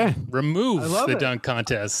thinking. Okay. Remove the dunk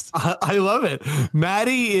contest. I love it.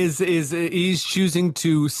 Maddie he's choosing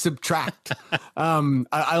to subtract.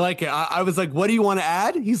 I like it. I was like, what do you want to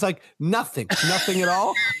add? He's like, nothing at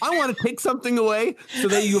all. I want to take something away so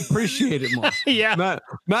that you appreciate it more. Yeah.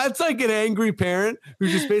 Matt's like an angry parent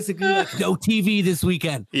who's just basically like, no TV this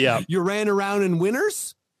weekend. Yeah. You ran around in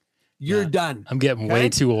winners. You're done. I'm getting way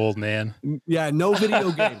too old, man. Yeah. No video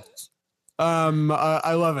games.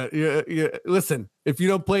 I love it. Listen, if you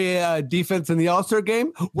don't play defense in the All-Star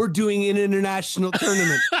game, we're doing an international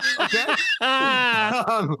tournament. Okay.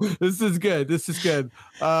 This is good. Okay.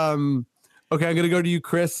 I'm going to go to you,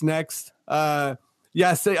 Chris, next. I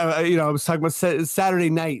was talking about Saturday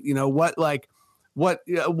night,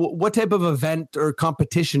 what type of event or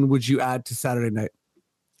competition would you add to Saturday night?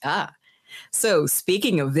 So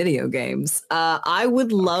speaking of video games, I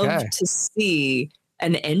would love to see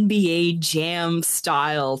an NBA Jam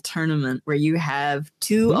style tournament where you have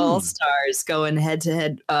 2 all-stars going head to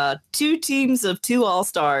head, 2 teams of 2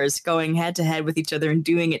 all-stars going head to head with each other and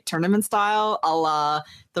doing it tournament style, a la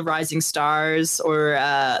the Rising Stars or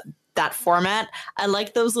that format. I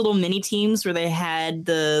like those little mini teams where they had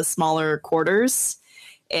the smaller quarters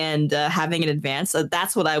and having an advance. So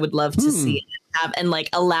that's what I would love to see and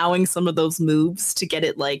allowing some of those moves to get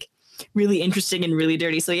it really interesting and really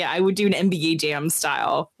dirty. So I would do an NBA Jam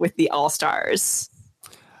style with the All-Stars.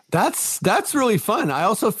 That's really fun. I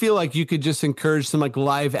also feel like you could just encourage some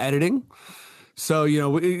live editing. So,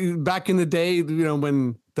 back in the day,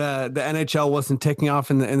 when the NHL wasn't taking off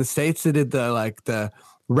in the States, they did the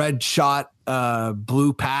red shot,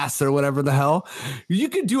 blue pass or whatever the hell. You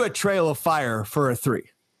could do a trail of fire for a 3.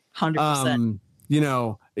 100%.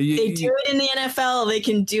 They do it in the NFL. They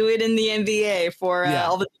can do it in the NBA for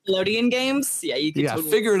all the Nickelodeon games. Yeah, you can totally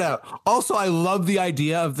figure it out. Also, I love the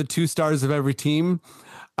idea of the 2 stars of every team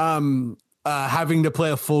having to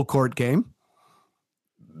play a full court game.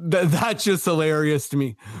 That's just hilarious to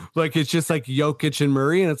me. It's just like Jokic and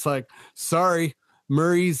Murray, and it's like, sorry,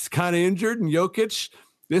 Murray's kind of injured, and Jokic,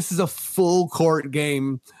 this is a full court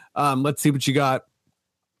game. Let's see what you got.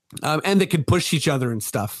 And they could push each other and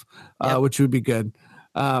stuff, which would be good.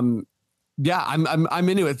 Yeah, I'm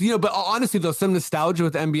into it. But honestly though, some nostalgia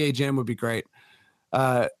with NBA Jam would be great.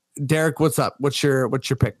 Derek, what's up? What's your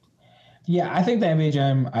pick? Yeah, I think the NBA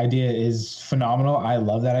Jam idea is phenomenal. I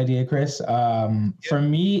love that idea, Chris. For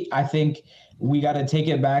me, I think we got to take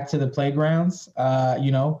it back to the playgrounds.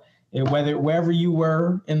 Wherever you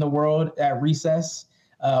were in the world at recess,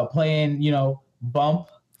 playing, bump.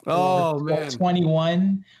 Oh, or man.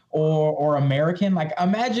 21 or American. Like,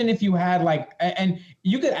 imagine if you had and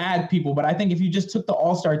you could add people, but I think if you just took the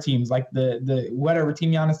all-star teams, like the whatever,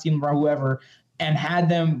 Team Giannis, Team LeBron, whoever, and had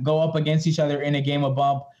them go up against each other in a game of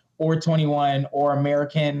bump or 21 or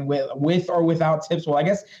American with or without tips. Well, I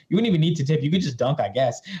guess you wouldn't even need to tip. You could just dunk, I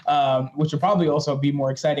guess, which would probably also be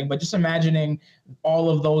more exciting. But just imagining all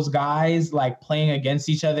of those guys like playing against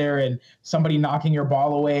each other and somebody knocking your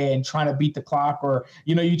ball away and trying to beat the clock, or,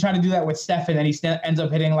 you try to do that with Steph and then he ends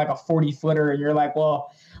up hitting like a 40-footer and you're like,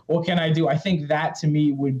 well, what can I do? I think that to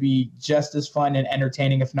me would be just as fun and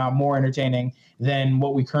entertaining, if not more entertaining than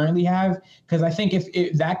what we currently have. Because I think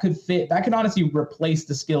if that could fit, that could honestly replace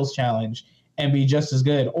the skills challenge and be just as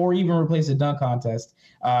good, or even replace the dunk contest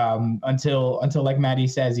until like Maddie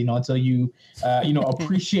says, until you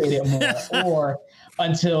appreciate it more, or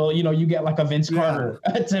until you get like a Vince Carter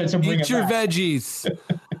to bring Eat it your back. veggies.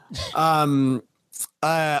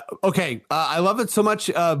 Okay. I love it so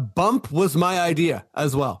much. Bump was my idea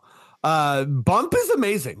as well. Bump is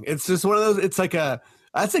amazing. It's just one of those, it's like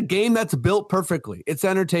that's a game that's built perfectly. It's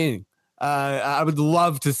entertaining. I would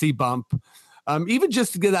love to see Bump. Even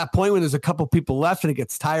just to get that point when there's a couple people left and it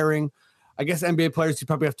gets tiring. I guess NBA players, you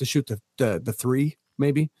probably have to shoot the three,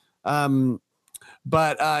 maybe.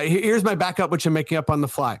 But here's my backup, which I'm making up on the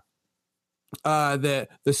fly. The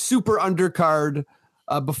super undercard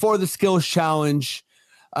before the skills challenge.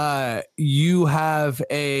 You have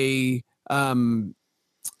a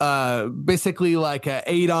basically like a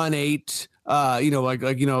 8-on-8.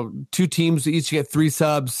 Two teams each get 3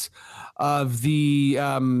 subs of the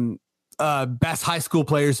best high school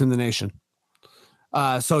players in the nation.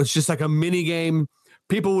 So it's just like a mini game.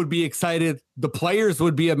 People would be excited. The players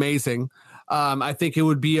would be amazing. I think it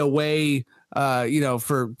would be a way,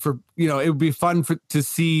 it would be fun to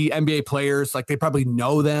see NBA players, like they probably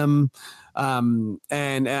know them. And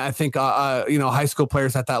I think, high school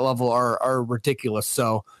players at that level are ridiculous.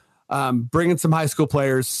 So bringing some high school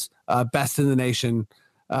players, best in the nation.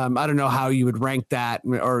 I don't know how you would rank that,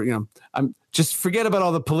 or, just forget about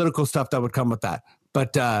all the political stuff that would come with that.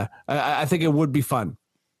 But I think it would be fun.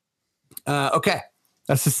 Okay.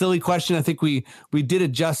 That's a silly question. I think we did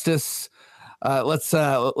it justice.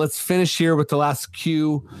 Let's finish here with the last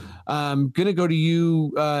cue. I'm gonna go to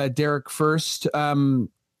you, Derek, first. I've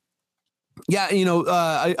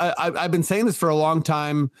been saying this for a long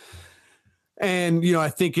time, and I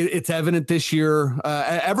think it's evident this year.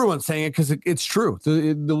 Everyone's saying it because it's true.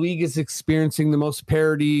 The league is experiencing the most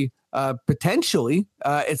parity potentially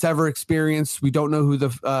it's ever experienced. We don't know who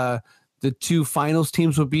the 2 finals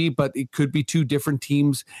teams would be, but it could be 2 different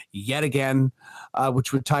teams yet again,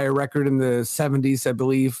 which would tie a record in the 70s, I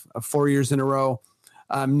believe, 4 years in a row.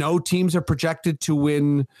 No teams are projected to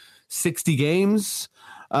win 60 games.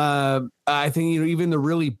 I think, even the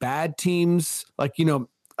really bad teams, like,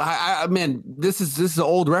 this is an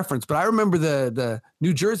old reference, but I remember the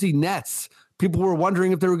New Jersey Nets. People were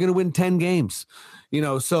wondering if they were going to win 10 games.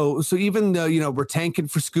 So even though, we're tanking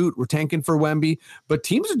for Scoot, we're tanking for Wemby, but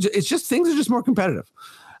things are just more competitive.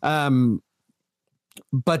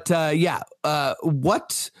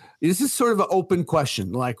 This is sort of an open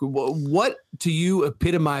question. Like, what to you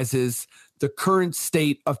epitomizes the current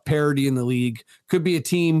state of parity in the league? Could be a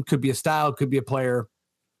team, could be a style, could be a player.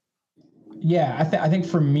 Yeah, I think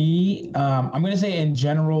for me, I'm going to say in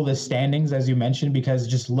general, the standings, as you mentioned, because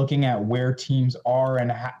just looking at where teams are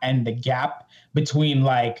and the gap between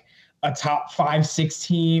like a top 5-6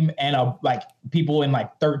 team and people in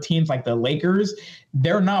like 13th, like the Lakers,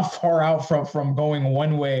 they're not far out from going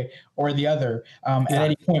one way or the other at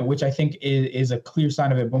any point, which I think is a clear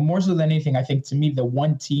sign of it. But more so than anything, I think to me, the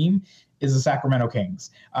one team is the Sacramento Kings.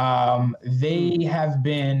 They have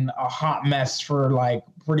been a hot mess for like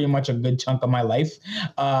pretty much a good chunk of my life.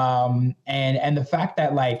 And the fact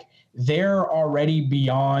that like they're already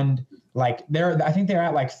beyond, like I think they're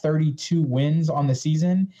at like 32 wins on the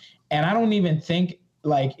season. And I don't even think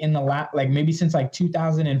like in the maybe since like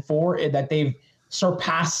 2004 that they've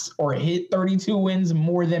surpassed or hit 32 wins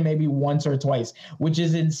more than maybe once or twice, which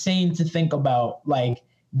is insane to think about. Like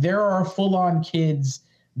there are full on kids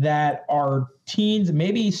that are teens,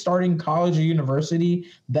 maybe starting college or university,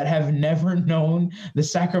 that have never known the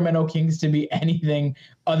Sacramento Kings to be anything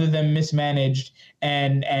other than mismanaged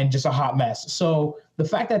and just a hot mess. So the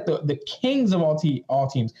fact that the Kings of all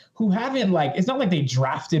teams who haven't, like, it's not like they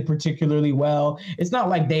drafted particularly well. It's not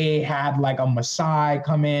like they had like a Masai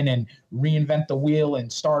come in and reinvent the wheel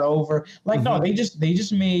and start over. Like, no, they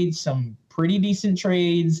just made some pretty decent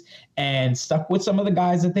trades and stuck with some of the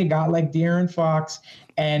guys that they got, like De'Aaron Fox,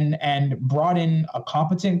 and brought in a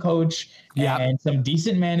competent coach and some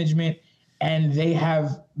decent management. And they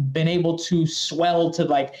have been able to swell to,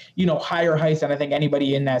 like, you know, higher heights than I think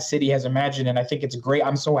anybody in that city has imagined. And I think it's great.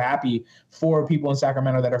 I'm so happy for people in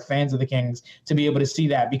Sacramento that are fans of the Kings to be able to see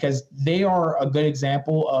that, because they are a good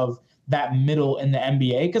example of that middle in the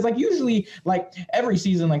NBA. Because, like, usually, like, every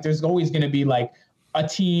season, like, there's always going to be like a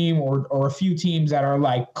team or a few teams that are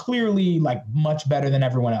like clearly like much better than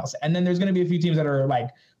everyone else. And then there's going to be a few teams that are like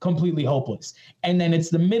completely hopeless. And then it's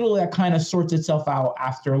the middle that kind of sorts itself out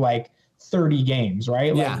after like 30 games,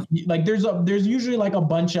 right? Like there's usually like a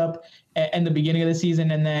bunch up in the beginning of the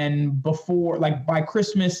season. And then before, like by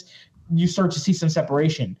Christmas, you start to see some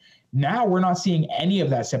separation. Now we're not seeing any of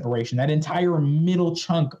that separation. That entire middle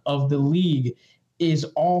chunk of the league is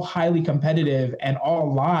all highly competitive and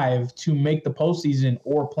all live to make the postseason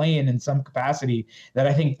or play in some capacity. That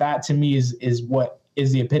I think that to me is what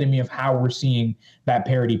is the epitome of how we're seeing that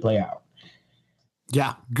parity play out.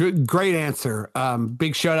 Yeah, great answer.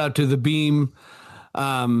 Big shout out to the Beam.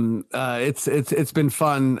 It's been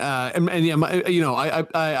fun. And yeah, you know,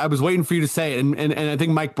 I was waiting for you to say it, and I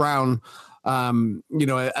think Mike Brown, you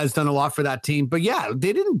know, has done a lot for that team. But yeah,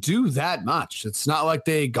 they didn't do that much. It's not like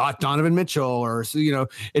they got Donovan Mitchell or, you know,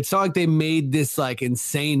 it's not like they made this like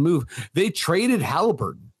insane move. They traded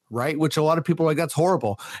Halliburton, right? Which a lot of people are like, that's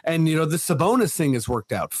horrible. And, you know, the Sabonis thing has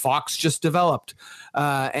worked out. Fox just developed.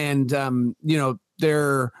 You know,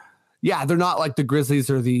 they're not like the Grizzlies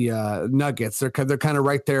or the Nuggets. They're kind of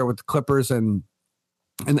right there with the Clippers and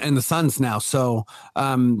the Suns now. So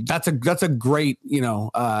that's a great, you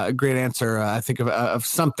know, great answer. I think of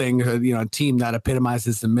something, you know, a team that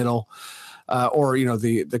epitomizes the middle or, you know,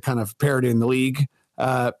 the kind of parity in the league.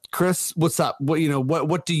 Chris, what's up?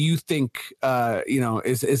 What do you think, you know,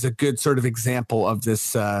 is a good sort of example of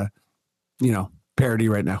this, you know, parity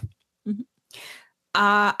right now?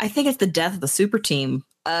 I think it's the death of the super team.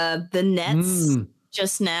 The Nets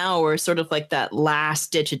just now were sort of like that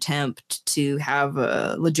last ditch attempt to have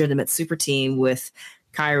a legitimate super team with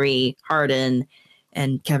Kyrie, Harden,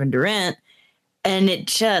 and Kevin Durant, and it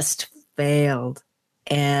just failed.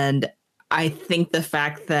 And I think the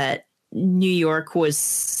fact that Brooklyn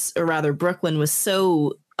was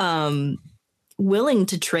so willing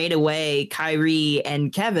to trade away Kyrie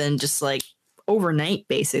and Kevin just like overnight,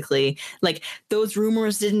 basically, like those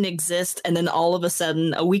rumors didn't exist, and then all of a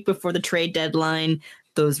sudden, a week before the trade deadline,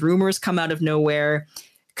 those rumors come out of nowhere.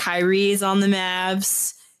 Kyrie is on the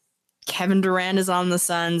Mavs, Kevin Durant is on the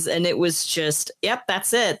Suns, and it was just, yep,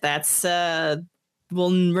 that's it. That's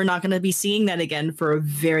we're not going to be seeing that again for a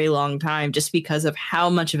very long time, just because of how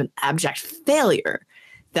much of an abject failure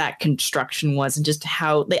that construction was, and just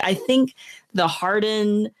how I think the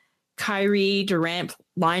Harden, Kyrie, Durant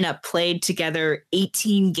lineup played together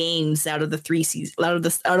 18 games out of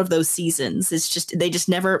the out of those seasons. It's just they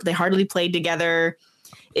hardly played together.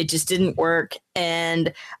 It just didn't work.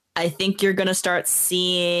 And I think you're going to start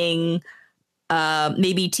seeing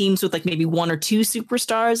maybe teams with like maybe one or two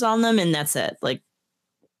superstars on them, and that's it. Like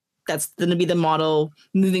that's going to be the model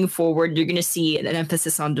moving forward. You're going to see an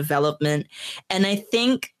emphasis on development. And I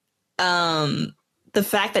think the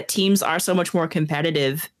fact that teams are so much more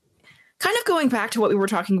competitive, kind of going back to what we were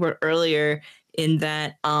talking about earlier, in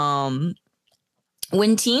that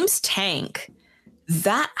when teams tank,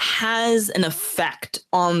 that has an effect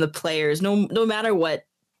on the players. No matter what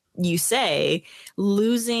you say,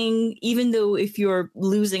 losing, even though if you're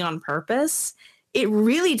losing on purpose, it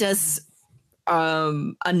really does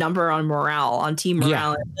a number on morale, on team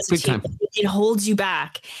morale. Yeah, it holds you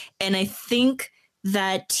back. And I think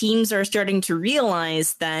that teams are starting to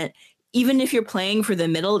realize that even if you're playing for the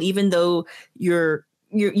middle, even though you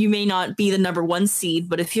may not be the number one seed,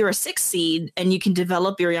 but if you're a 6 seed and you can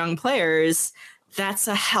develop your young players, that's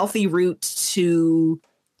a healthy route to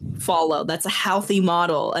follow. That's a healthy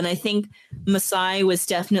model. And I think Masai was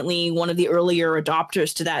definitely one of the earlier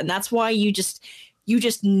adopters to that. And that's why you just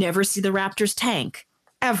never see the Raptors tank,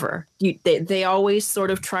 ever. They always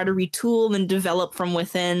sort of try to retool and develop from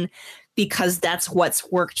within, because that's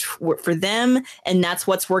what's worked for them, and that's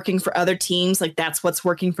what's working for other teams. Like that's what's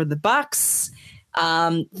working for the Bucks,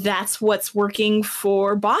 That's what's working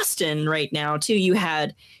for Boston right now too. You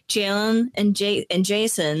had Jalen and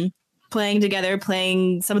Jason playing together,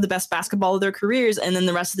 playing some of the best basketball of their careers, and then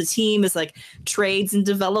the rest of the team is like trades and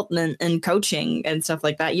development and coaching and stuff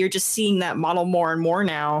like that. You're just seeing that model more and more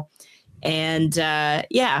now, and and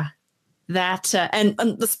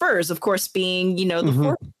the Spurs, of course, being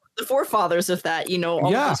the forefathers of that.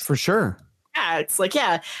 For sure. Yeah, it's like,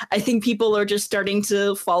 I think people are just starting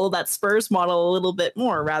to follow that Spurs model a little bit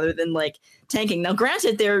more rather than like tanking. Now,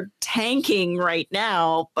 granted, they're tanking right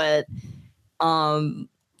now, but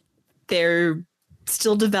they're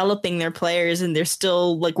still developing their players and they're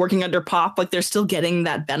still like working under Pop, like they're still getting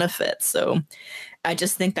that benefit. So I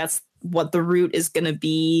just think that's what the route is going to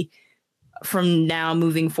be from now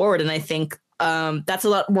moving forward. And I think that's a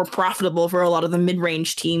lot more profitable for a lot of the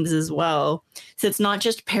mid-range teams as well. So it's not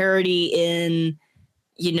just parity in,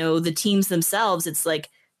 the teams themselves. It's like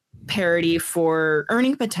parity for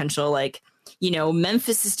earning potential. Like,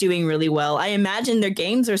 Memphis is doing really well. I imagine their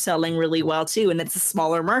games are selling really well too. And it's a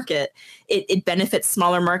smaller market. It benefits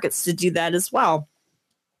smaller markets to do that as well.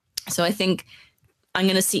 So I think you're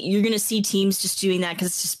going to see teams just doing that because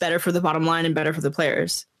it's just better for the bottom line and better for the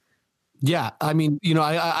players. Yeah, I mean,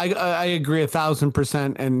 I agree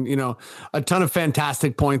 1,000%, and a ton of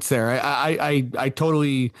fantastic points there. I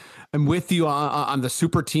totally am with you on the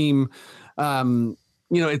super team.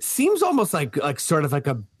 It seems almost like sort of like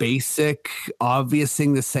a basic, obvious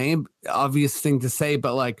thing to say,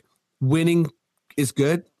 but like winning is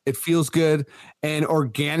good. It feels good, and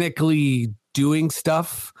organically doing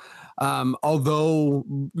stuff. Although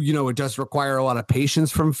it does require a lot of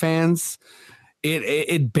patience from fans.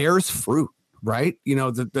 It bears fruit, right?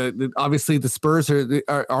 The obviously the Spurs are the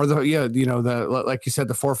like you said,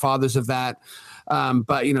 the forefathers of that.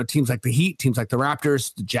 But teams like the Heat, teams like the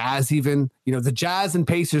Raptors, the Jazz, even the Jazz and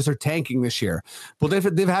Pacers are tanking this year. Well,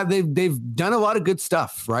 they've done a lot of good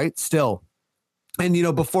stuff, right? Still, and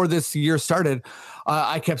before this year started,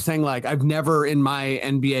 I kept saying like I've never in my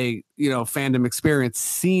NBA fandom experience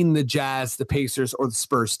seen the Jazz, the Pacers, or the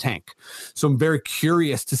Spurs tank. So I'm very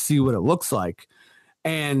curious to see what it looks like.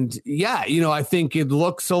 And I think it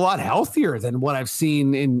looks a lot healthier than what I've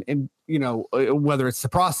seen in whether it's the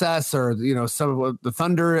process or some of what the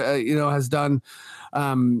Thunder has done.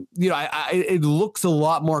 It looks a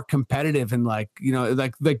lot more competitive and like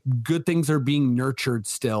good things are being nurtured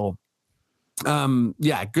still.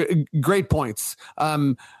 Great points.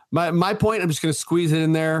 My point, I'm just going to squeeze it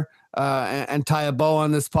in there and tie a bow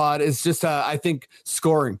on this pod, is just I think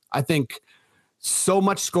scoring. I think so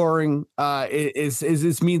much scoring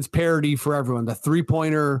is means parity for everyone. The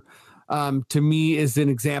 3-pointer to me is an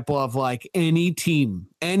example of like any team,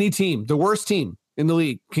 the worst team in the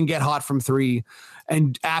league can get hot from 3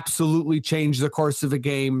 and absolutely change the course of a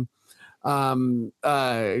game. I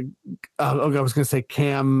was going to say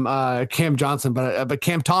Cam Johnson, but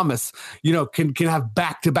Cam Thomas, can have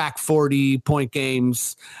back-to-back 40-point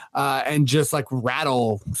games and just like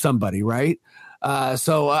rattle somebody, right?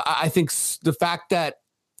 So I think the fact that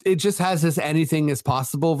it just has this anything is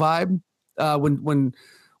possible vibe when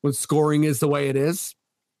scoring is the way it is.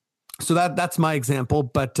 So that's my example.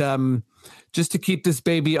 But just to keep this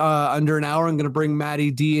baby under an hour, I'm going to bring Maddie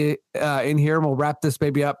D in here and we'll wrap this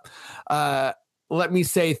baby up. Let me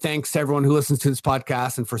say thanks to everyone who listens to this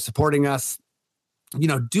podcast and for supporting us.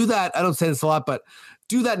 Do that. I don't say this a lot, but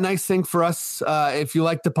do that nice thing for us. If you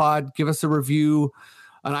like the pod, give us a review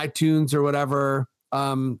on iTunes or whatever.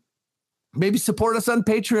 Maybe support us on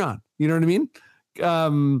Patreon. You know what I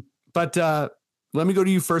mean? But let me go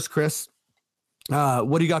to you first, Chris.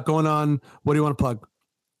 What do you got going on? What do you want to plug?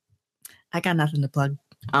 I got nothing to plug.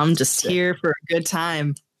 I'm just here for a good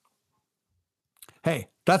time. Hey,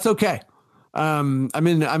 that's okay. I'm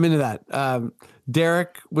into that.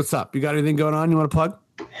 Derek, what's up? You got anything going on you want to plug?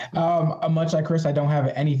 Much like Chris, I don't have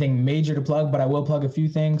anything major to plug, but I will plug a few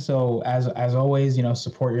things. So as always,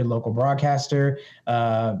 support your local broadcaster.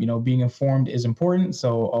 Being informed is important.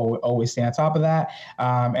 So always stay on top of that.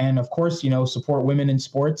 And of course, support women in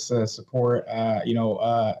sports, support,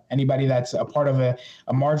 anybody that's a part of a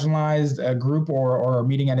marginalized group or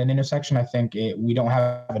meeting at an intersection. I think we don't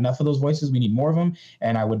have enough of those voices. We need more of them.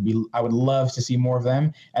 And I would love to see more of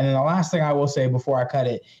them. And then the last thing I will say before I cut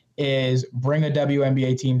it is bring a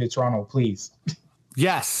WNBA team to Toronto, please.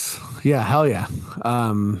 Yes. Yeah. Hell yeah.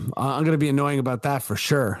 I'm going to be annoying about that for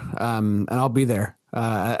sure. And I'll be there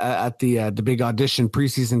at the big audition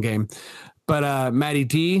preseason game. But Maddie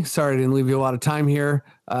D, sorry I didn't leave you a lot of time here.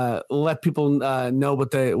 Let people know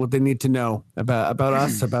what they need to know about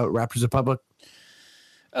us, about Raptors Republic.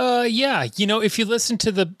 Yeah. If you listen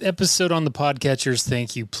to the episode on the Podcatchers,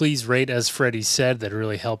 thank you. Please rate, as Freddie said. That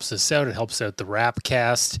really helps us out. It helps out the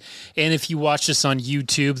Rapcast. And if you watch us on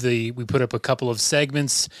YouTube, we put up a couple of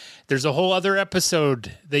segments. There's a whole other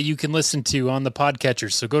episode that you can listen to on the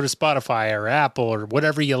Podcatchers. So go to Spotify or Apple or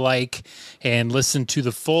whatever you like and listen to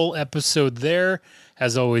the full episode there.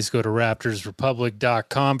 As always, go to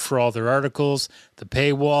raptorsrepublic.com for all their articles, the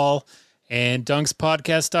paywall, and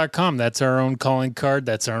dunkspodcast.com. That's our own calling card.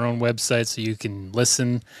 That's our own website, so you can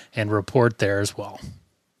listen and report there as well.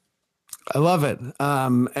 I love it.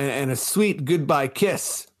 And a sweet goodbye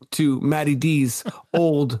kiss to Maddie D's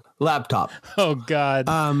old laptop. Oh, God.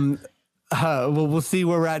 We'll see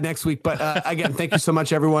where we're at next week. But again, thank you so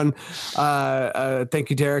much, everyone. Thank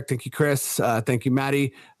you, Derek. Thank you, Chris. Thank you,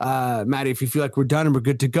 Maddie. Maddie, if you feel like we're done and we're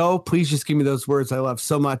good to go, please just give me those words I love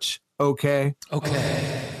so much. Okay.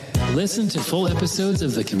 Listen to full episodes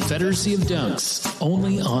of the Confederacy of Dunks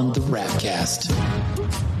only on the Rapcast.